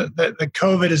senses that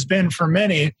COVID has been for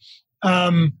many,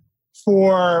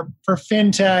 for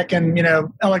fintech and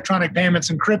electronic payments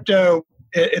and crypto,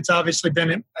 it's obviously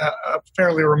been a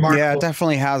fairly remarkable. Yeah, it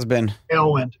definitely has been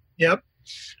tailwind. Yep.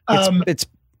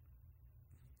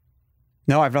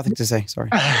 No, I have nothing to say. Sorry.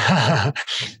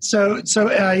 So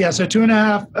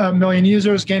 2.5 million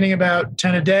users, gaining about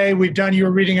 10 a day. You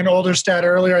were reading an older stat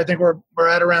earlier. I think we're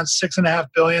at around 6.5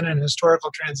 billion in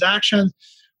historical transactions.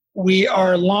 We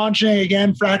are launching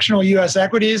again fractional U.S.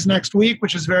 equities next week,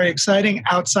 which is very exciting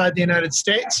outside the United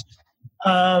States.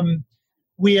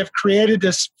 We have created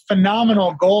this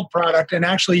phenomenal gold product, and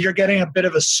actually, you're getting a bit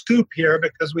of a scoop here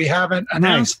because we haven't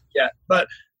announced it yet.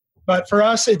 But for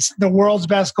us, it's the world's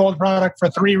best gold product for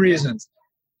 3 reasons.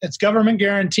 It's government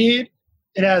guaranteed.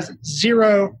 It has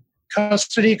 0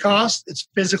 custody cost. It's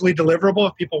physically deliverable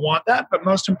if people want that. But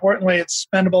most importantly, it's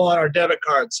spendable on our debit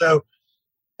card. So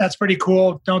that's pretty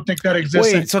cool. Don't think that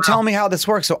exists. Wait, so tell me how this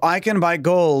works. So I can buy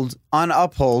gold on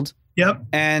Uphold. Yep.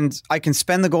 And I can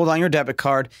spend the gold on your debit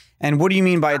card. And what do you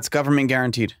mean by it's government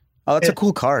guaranteed? Oh, that's a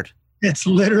cool card. It's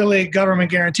literally government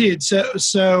guaranteed. So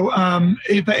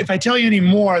if I tell you any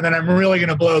more, then I'm really going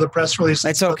to blow the press release.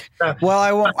 It's okay. Well,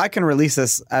 I won't. I can release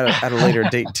this at a later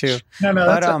date too. No.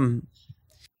 But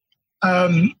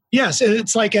yes,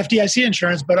 it's like FDIC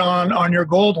insurance, but on your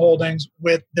gold holdings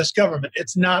with this government.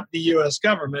 It's not the U.S.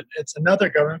 government. It's another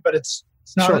government, but it's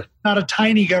not not a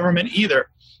tiny government either.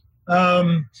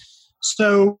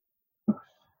 So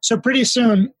pretty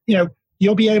soon,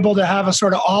 you'll be able to have a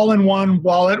sort of all-in-one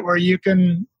wallet where you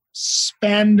can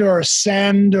spend or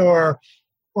send or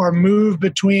move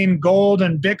between gold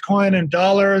and Bitcoin and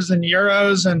dollars and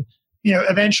euros. And,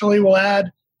 eventually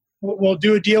we'll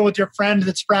do a deal with your friend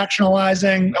that's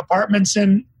fractionalizing apartments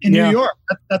in New York.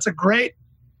 That's a great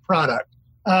product.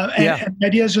 And the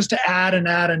idea is just to add and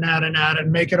add and add and add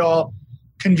and make it all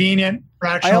convenient,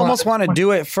 fractionalized. I almost want to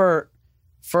do it for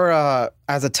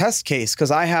as a test case because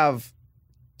I have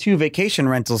 2 vacation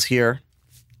rentals here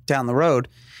down the road,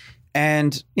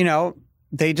 and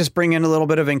they just bring in a little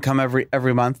bit of income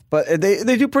every month, but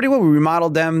they do pretty well. We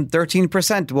remodeled them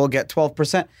 13%. We'll get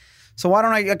 12%. So why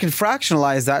don't I could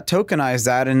fractionalize that, tokenize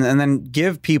that, and then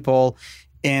give people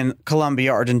in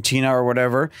Colombia, Argentina, or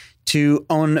whatever to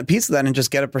own a piece of that and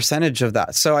just get a percentage of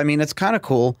that. So I mean, it's kind of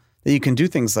cool that you can do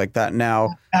things like that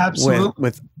now.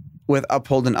 Absolutely. with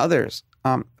Uphold and others.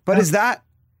 But is that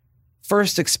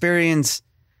first experience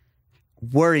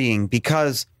worrying?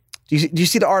 Because do you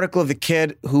see the article of the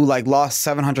kid who lost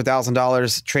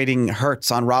 $700,000 trading Hertz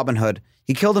on Robinhood?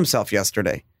 He killed himself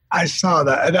yesterday. I saw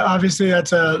that. Obviously,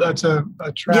 that's a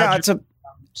tragic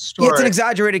story. It's an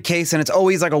exaggerated case, and it's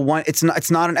always like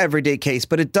it's not an everyday case,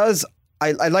 but it does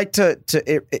I like to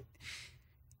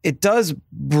it does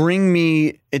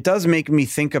make me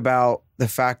think about the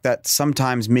fact that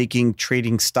sometimes making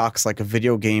trading stocks like a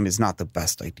video game is not the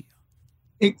best idea.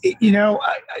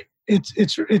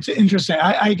 It's interesting.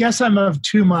 I guess I'm of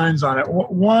two minds on it.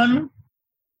 One,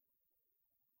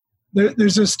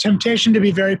 there's this temptation to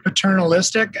be very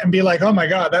paternalistic and be like, oh my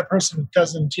God, that person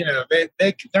doesn't,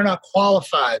 they're not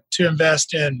qualified to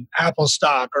invest in Apple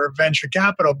stock or venture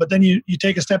capital. But then you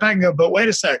take a step back and go, but wait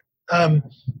a sec.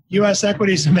 U.S.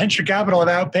 equities and venture capital have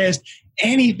outpaced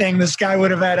anything this guy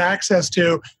would have had access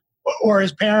to, or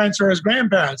his parents or his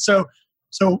grandparents. So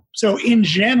in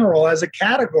general, as a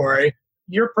category,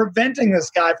 you're preventing this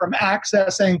guy from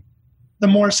accessing the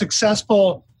more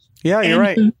successful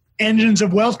engines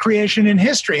of wealth creation in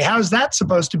history. How is that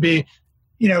supposed to be,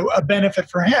 a benefit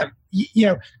for him?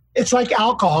 It's like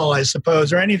alcohol, I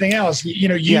suppose, or anything else.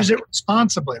 Use it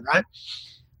responsibly, right?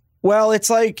 Well, it's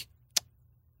like,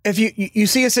 if you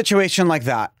see a situation like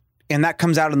that and that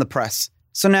comes out in the press.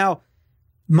 So now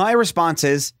my response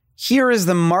is, here is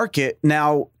the market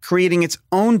now creating its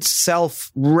own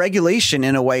self-regulation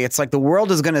in a way. It's like the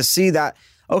world is going to see that,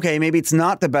 okay, maybe it's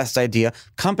not the best idea.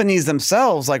 Companies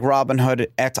themselves like Robinhood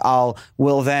et al.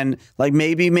 Will then like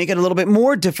maybe make it a little bit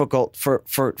more difficult for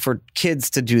kids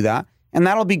to do that. And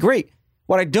that'll be great.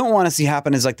 What I don't want to see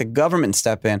happen is like the government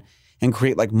step in and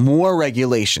create like more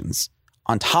regulations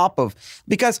on top of,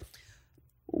 because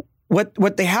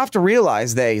what they have to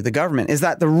realize, the government, is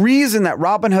that the reason that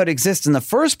Robinhood exists in the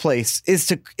first place is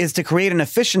to create an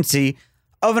efficiency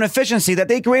that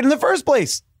they create in the first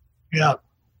place. Yeah.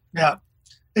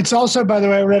 It's also, by the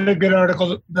way, I read a good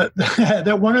article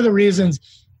that one of the reasons,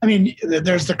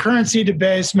 there's the currency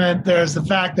debasement, there's the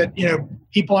fact that,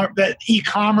 that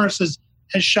e-commerce has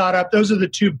shot up. Those are the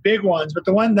two big ones. But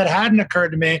the one that hadn't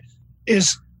occurred to me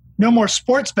is no more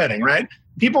sports betting, right?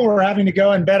 People were having to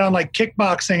go and bet on like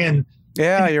kickboxing and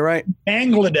you're right,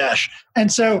 Bangladesh.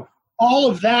 And so all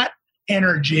of that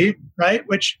energy, right,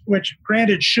 which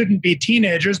granted shouldn't be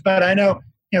teenagers, but I know,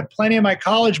 plenty of my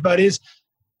college buddies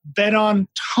bet on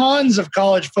tons of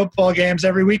college football games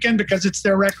every weekend because it's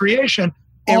their recreation.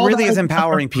 It really is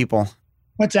empowering people.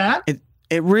 What's that?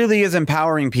 It really is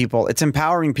empowering people. It's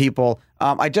empowering people.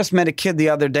 I just met a kid the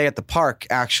other day at the park,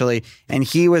 actually, and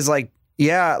he was like,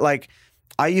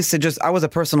 I was a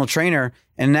personal trainer,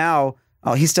 and now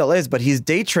he still is, but he's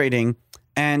day trading,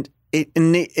 and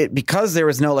it because there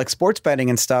was no like sports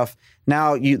betting and stuff.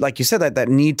 Now you said that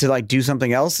need to like do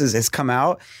something else has come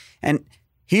out, and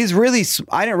he's really.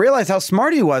 I didn't realize how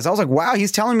smart he was. I was like, wow.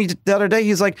 He's telling me the other day.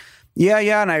 He's like, yeah,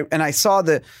 and I saw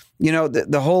the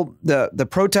whole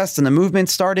protests and the movement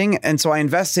starting, and so I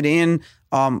invested in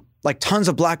like tons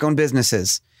of Black-owned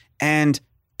businesses, and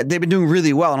they've been doing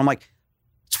really well, and I'm like,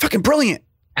 it's fucking brilliant.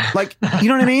 Like, you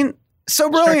know what I mean? So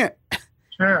brilliant.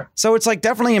 Sure. So it's like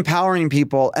definitely empowering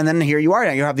people. And then here you are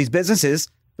now, you have these businesses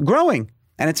growing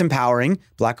and it's empowering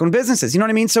Black-owned businesses. You know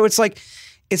what I mean? So it's like,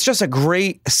 it's just a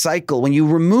great cycle when you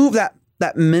remove that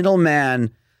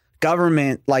middleman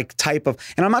government like type of,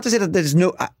 and I'm not to say that there's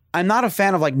I'm not a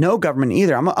fan of like no government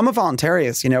either. I'm a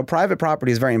voluntarist, private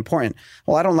property is very important.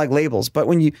 Well, I don't like labels, but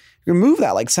when you remove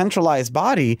that like centralized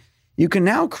body, you can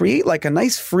now create like a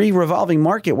nice free revolving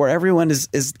market where everyone is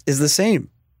the same.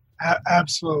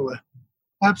 Absolutely.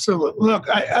 Look,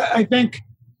 I think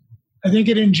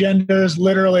it engenders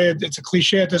literally, it's a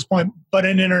cliche at this point, but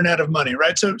an internet of money,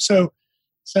 right? So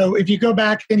if you go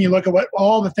back and you look at what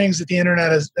all the things that the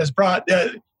internet has brought,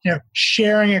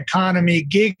 sharing economy,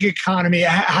 gig economy,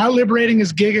 how liberating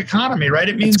is gig economy, right?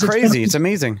 It means it's crazy. It's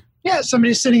amazing. Yeah.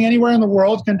 Somebody sitting anywhere in the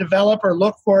world can develop or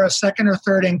look for a second or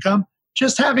third income.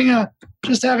 Just having a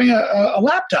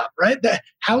laptop, right?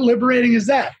 How liberating is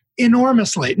that?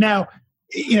 Enormously. Now,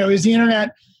 is the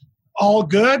internet all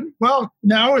good? Well,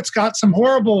 no, it's got some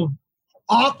horrible,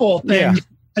 awful things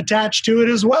attached to it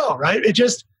as well, right? It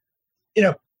just,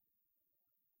 the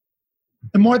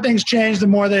more things change, the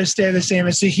more they stay the same.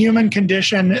 It's a human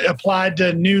condition applied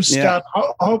to new stuff.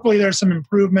 Hopefully there's some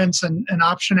improvements and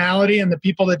optionality, and the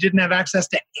people that didn't have access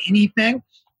to anything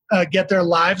get their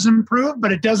lives improved,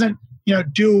 but it doesn't,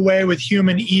 do away with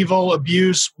human evil,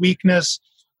 abuse, weakness,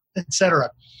 etc.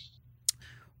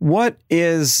 What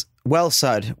is well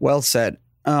said?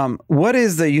 What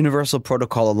is the Universal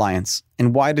Protocol Alliance,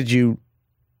 and why did you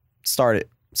start it?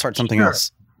 Start something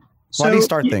else? Why do you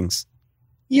start things?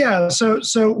 Yeah, so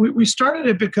we started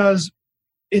it because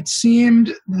it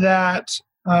seemed that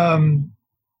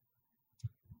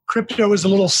crypto was a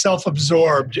little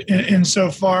self-absorbed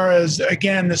insofar as,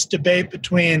 again, this debate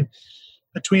between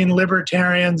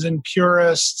libertarians and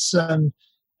purists, and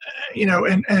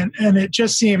and it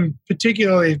just seemed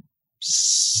particularly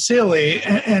silly,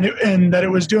 and that it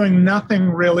was doing nothing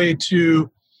really to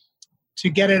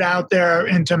get it out there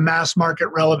into mass market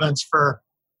relevance for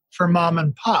mom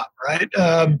and pop, right?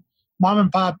 Mom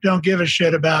and pop don't give a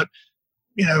shit about,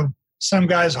 some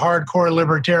guy's hardcore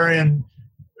libertarian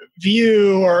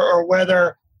view or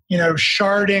whether,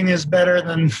 sharding is better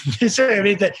than this. I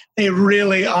mean, they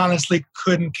really honestly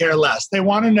couldn't care less. They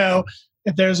want to know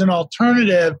if there's an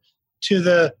alternative to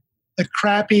the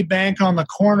crappy bank on the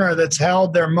corner that's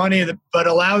held their money but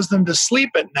allows them to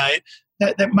sleep at night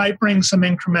that might bring some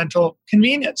incremental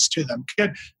convenience to them.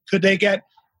 Could they get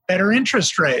better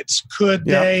interest rates? Could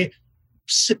they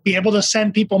be able to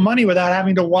send people money without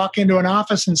having to walk into an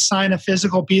office and sign a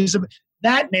physical piece of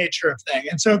that nature of thing?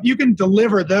 And so if you can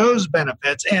deliver those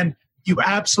benefits, and you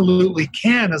absolutely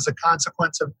can as a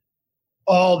consequence of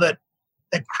all that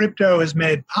crypto has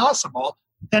made possible,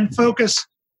 then focus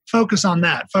on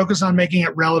that. Focus on making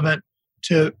it relevant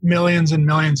to millions and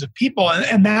millions of people,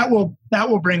 and that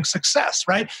will bring success,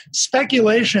 right?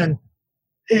 Speculation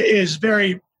is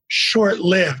very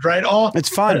short-lived, right? It's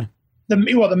fun. The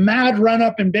mad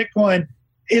run-up in Bitcoin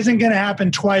isn't going to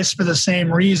happen twice for the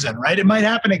same reason, right? It might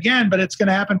happen again, but it's going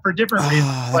to happen for different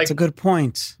reasons. That's a good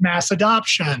point. Mass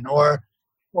adoption or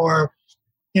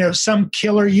some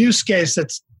killer use case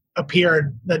that's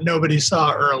appeared that nobody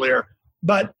saw earlier.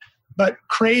 But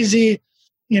crazy,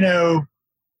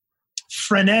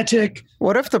 frenetic.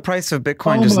 What if the price of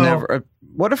Bitcoin just never?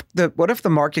 What if the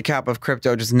market cap of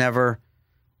crypto just never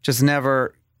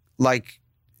like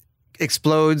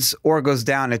explodes or goes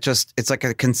down? It's like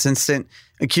a consistent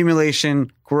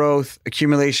accumulation, growth,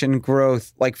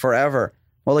 like forever.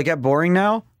 Will it get boring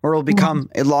now, or will it become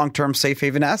a long-term safe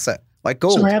haven asset like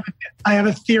gold? So I have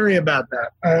a theory about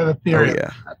that.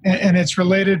 And it's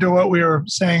related to what we were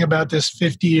saying about this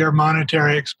 50-year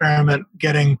monetary experiment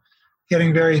getting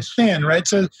very thin, right?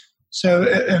 So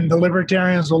and the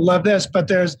libertarians will love this, but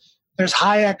there's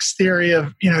Hayek's theory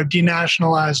of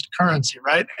denationalized currency,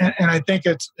 right? And I think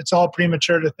it's all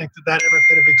premature to think that ever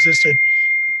could have existed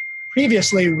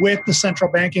previously with the central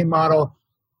banking model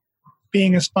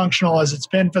being as functional as it's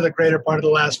been for the greater part of the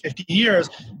last 50 years.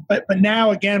 But now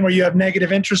again, where you have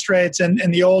negative interest rates and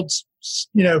the old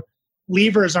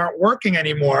levers aren't working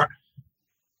anymore,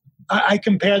 I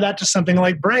compare that to something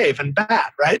like Brave and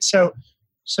BAT, right? So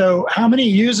how many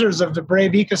users of the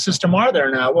Brave ecosystem are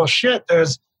there now? Well, shit,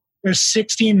 there's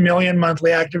 16 million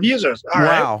monthly active users. All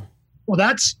wow. Right. Well,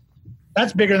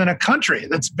 that's bigger than a country.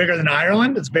 That's bigger than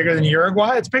Ireland. It's bigger than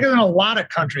Uruguay. It's bigger than a lot of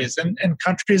countries and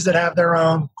countries that have their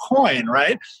own coin,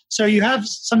 right? So you have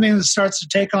something that starts to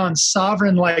take on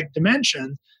sovereign-like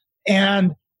dimension,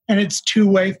 and it's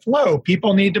two-way flow.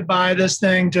 People need to buy this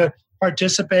thing to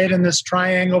participate in this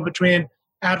triangle between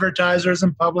advertisers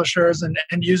and publishers and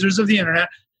users of the internet,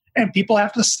 and people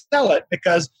have to sell it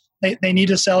because they need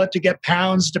to sell it to get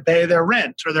pounds to pay their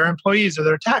rent or their employees or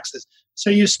their taxes. So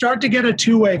you start to get a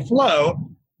two-way flow,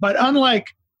 but unlike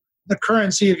the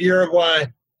currency of Uruguay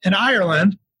and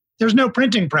Ireland, there's no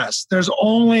printing press. There's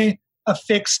only a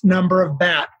fixed number of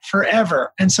BAT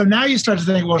forever. And so now you start to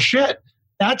think, well, shit,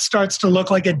 that starts to look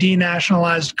like a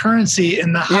denationalized currency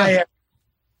in the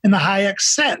Hayek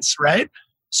sense, right?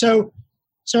 So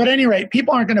at any rate,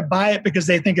 people aren't going to buy it because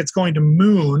they think it's going to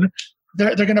moon.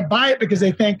 They're going to buy it because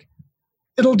they think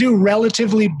it'll do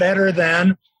relatively better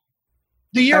than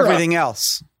the euro. Everything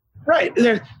else. Right.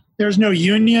 There's no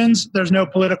unions. There's no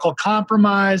political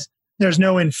compromise. There's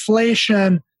no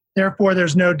inflation. Therefore,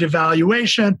 there's no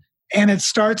devaluation. And it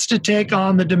starts to take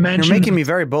on the dimension. You're making me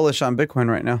very bullish on Bitcoin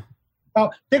right now.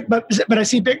 Well, but I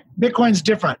see Bitcoin's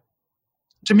different.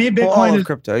 To me, Bitcoin is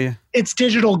crypto. Yeah, it's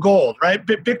digital gold, right?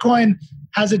 Bitcoin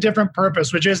has a different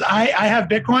purpose, which is I have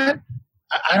Bitcoin.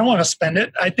 I don't want to spend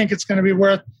it. I think it's going to be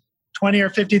worth $20,000 or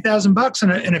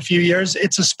 $50,000 in a few years.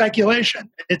 It's a speculation.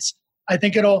 I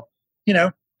think it'll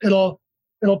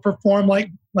perform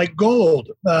like gold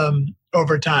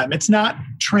over time. It's not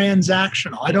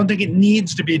transactional. I don't think it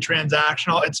needs to be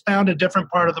transactional. It's found a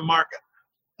different part of the market.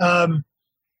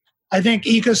 I think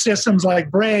ecosystems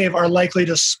like Brave are likely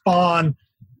to spawn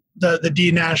the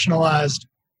denationalized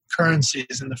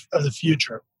currencies of the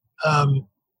future.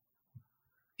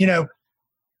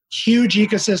 Huge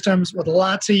ecosystems with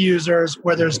lots of users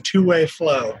where there's two-way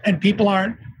flow, and people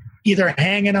aren't either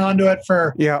hanging on to it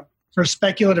for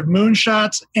speculative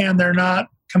moonshots, and they're not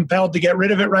compelled to get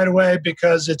rid of it right away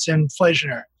because it's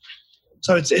inflationary.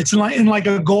 So it's in like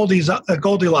a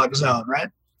Goldilocks zone, right?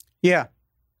 Yeah.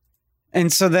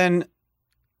 And so then,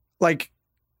 like,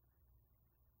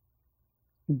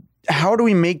 how do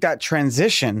we make that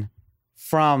transition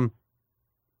from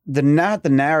not the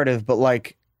narrative, but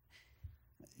like,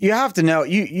 you have to know,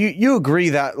 you agree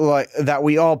that that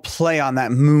we all play on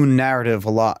that moon narrative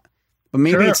a lot, but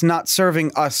maybe it's not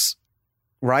serving us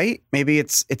right. Maybe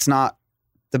it's not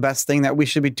the best thing that we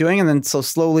should be doing. And then so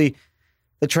slowly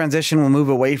the transition will move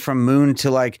away from moon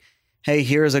to like, hey,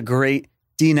 here's a great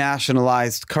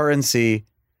denationalized currency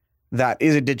that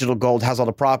is a digital gold, has all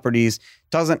the properties,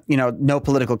 doesn't, no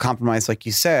political compromise, like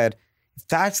you said. If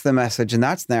that's the message and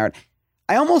that's the narrative.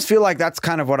 I almost feel like that's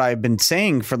kind of what I've been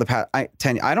saying for the past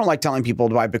 10 years. I don't like telling people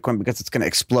to buy Bitcoin because it's going to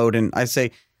explode. And I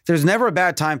say there's never a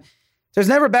bad time. There's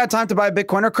never a bad time to buy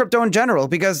Bitcoin or crypto in general,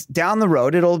 because down the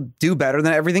road, it'll do better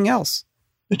than everything else.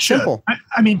 It's simple.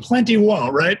 I mean, plenty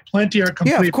won't, right? Plenty are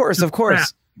complete. Yeah, of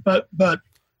course. But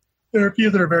there are a few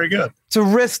that are very good. It's a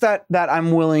risk that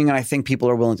I'm willing, and I think people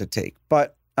are willing to take.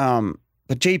 But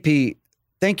JP,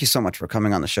 thank you so much for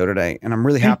coming on the show today. And I'm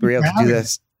really happy we're able to do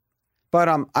this. But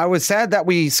I was sad that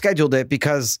we scheduled it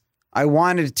because I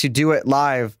wanted to do it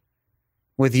live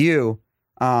with you.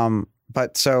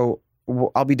 But so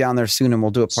I'll be down there soon and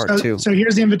we'll do a part 2. So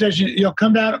here's the invitation. You'll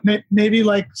come down maybe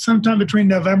like sometime between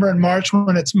November and March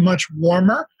when it's much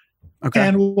warmer. Okay.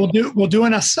 And we'll do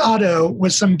an asado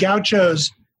with some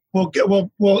gauchos.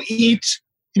 We'll eat,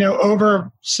 over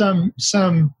some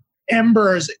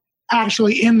embers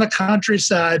actually in the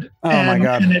countryside. Oh my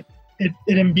God. And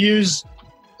it imbues.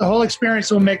 The whole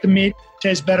experience will make the meat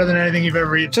taste better than anything you've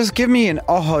ever eaten. Just give me an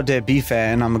ojo de bife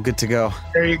and I'm good to go.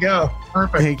 There you go.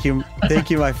 Perfect. Thank you. Thank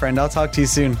you, my friend. I'll talk to you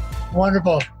soon.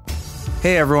 Wonderful.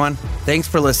 Hey, everyone. Thanks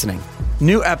for listening.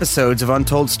 New episodes of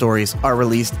Untold Stories are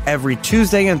released every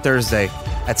Tuesday and Thursday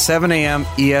at 7 a.m.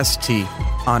 EST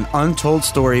on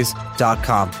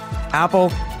untoldstories.com, Apple,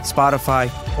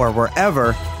 Spotify, or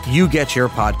wherever you get your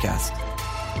podcast.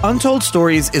 Untold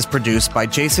Stories is produced by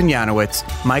Jason Yanowitz,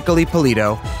 Michael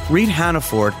Ippolito, Reed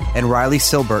Hannaford, and Riley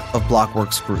Silbert of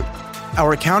Blockworks Group.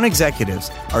 Our account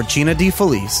executives are Gina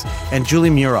DeFelice and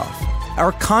Julie Muroff.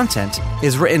 Our content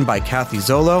is written by Kathy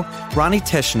Zolo, Ronnie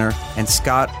Tishner, and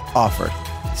Scott Offord.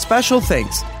 Special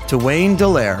thanks to Wayne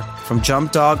Dallaire from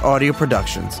Jump Dog Audio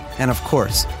Productions. And of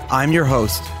course, I'm your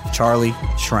host, Charlie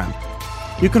Shrem.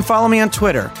 You can follow me on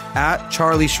Twitter at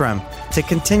Charlie Shrem to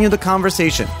continue the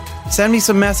conversation. Send me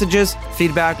some messages,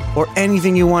 feedback, or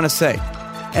anything you want to say.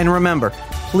 And remember,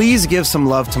 please give some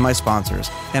love to my sponsors,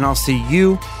 and I'll see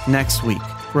you next week.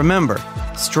 Remember,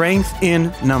 strength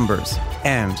in numbers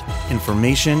and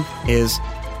information is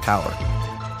power.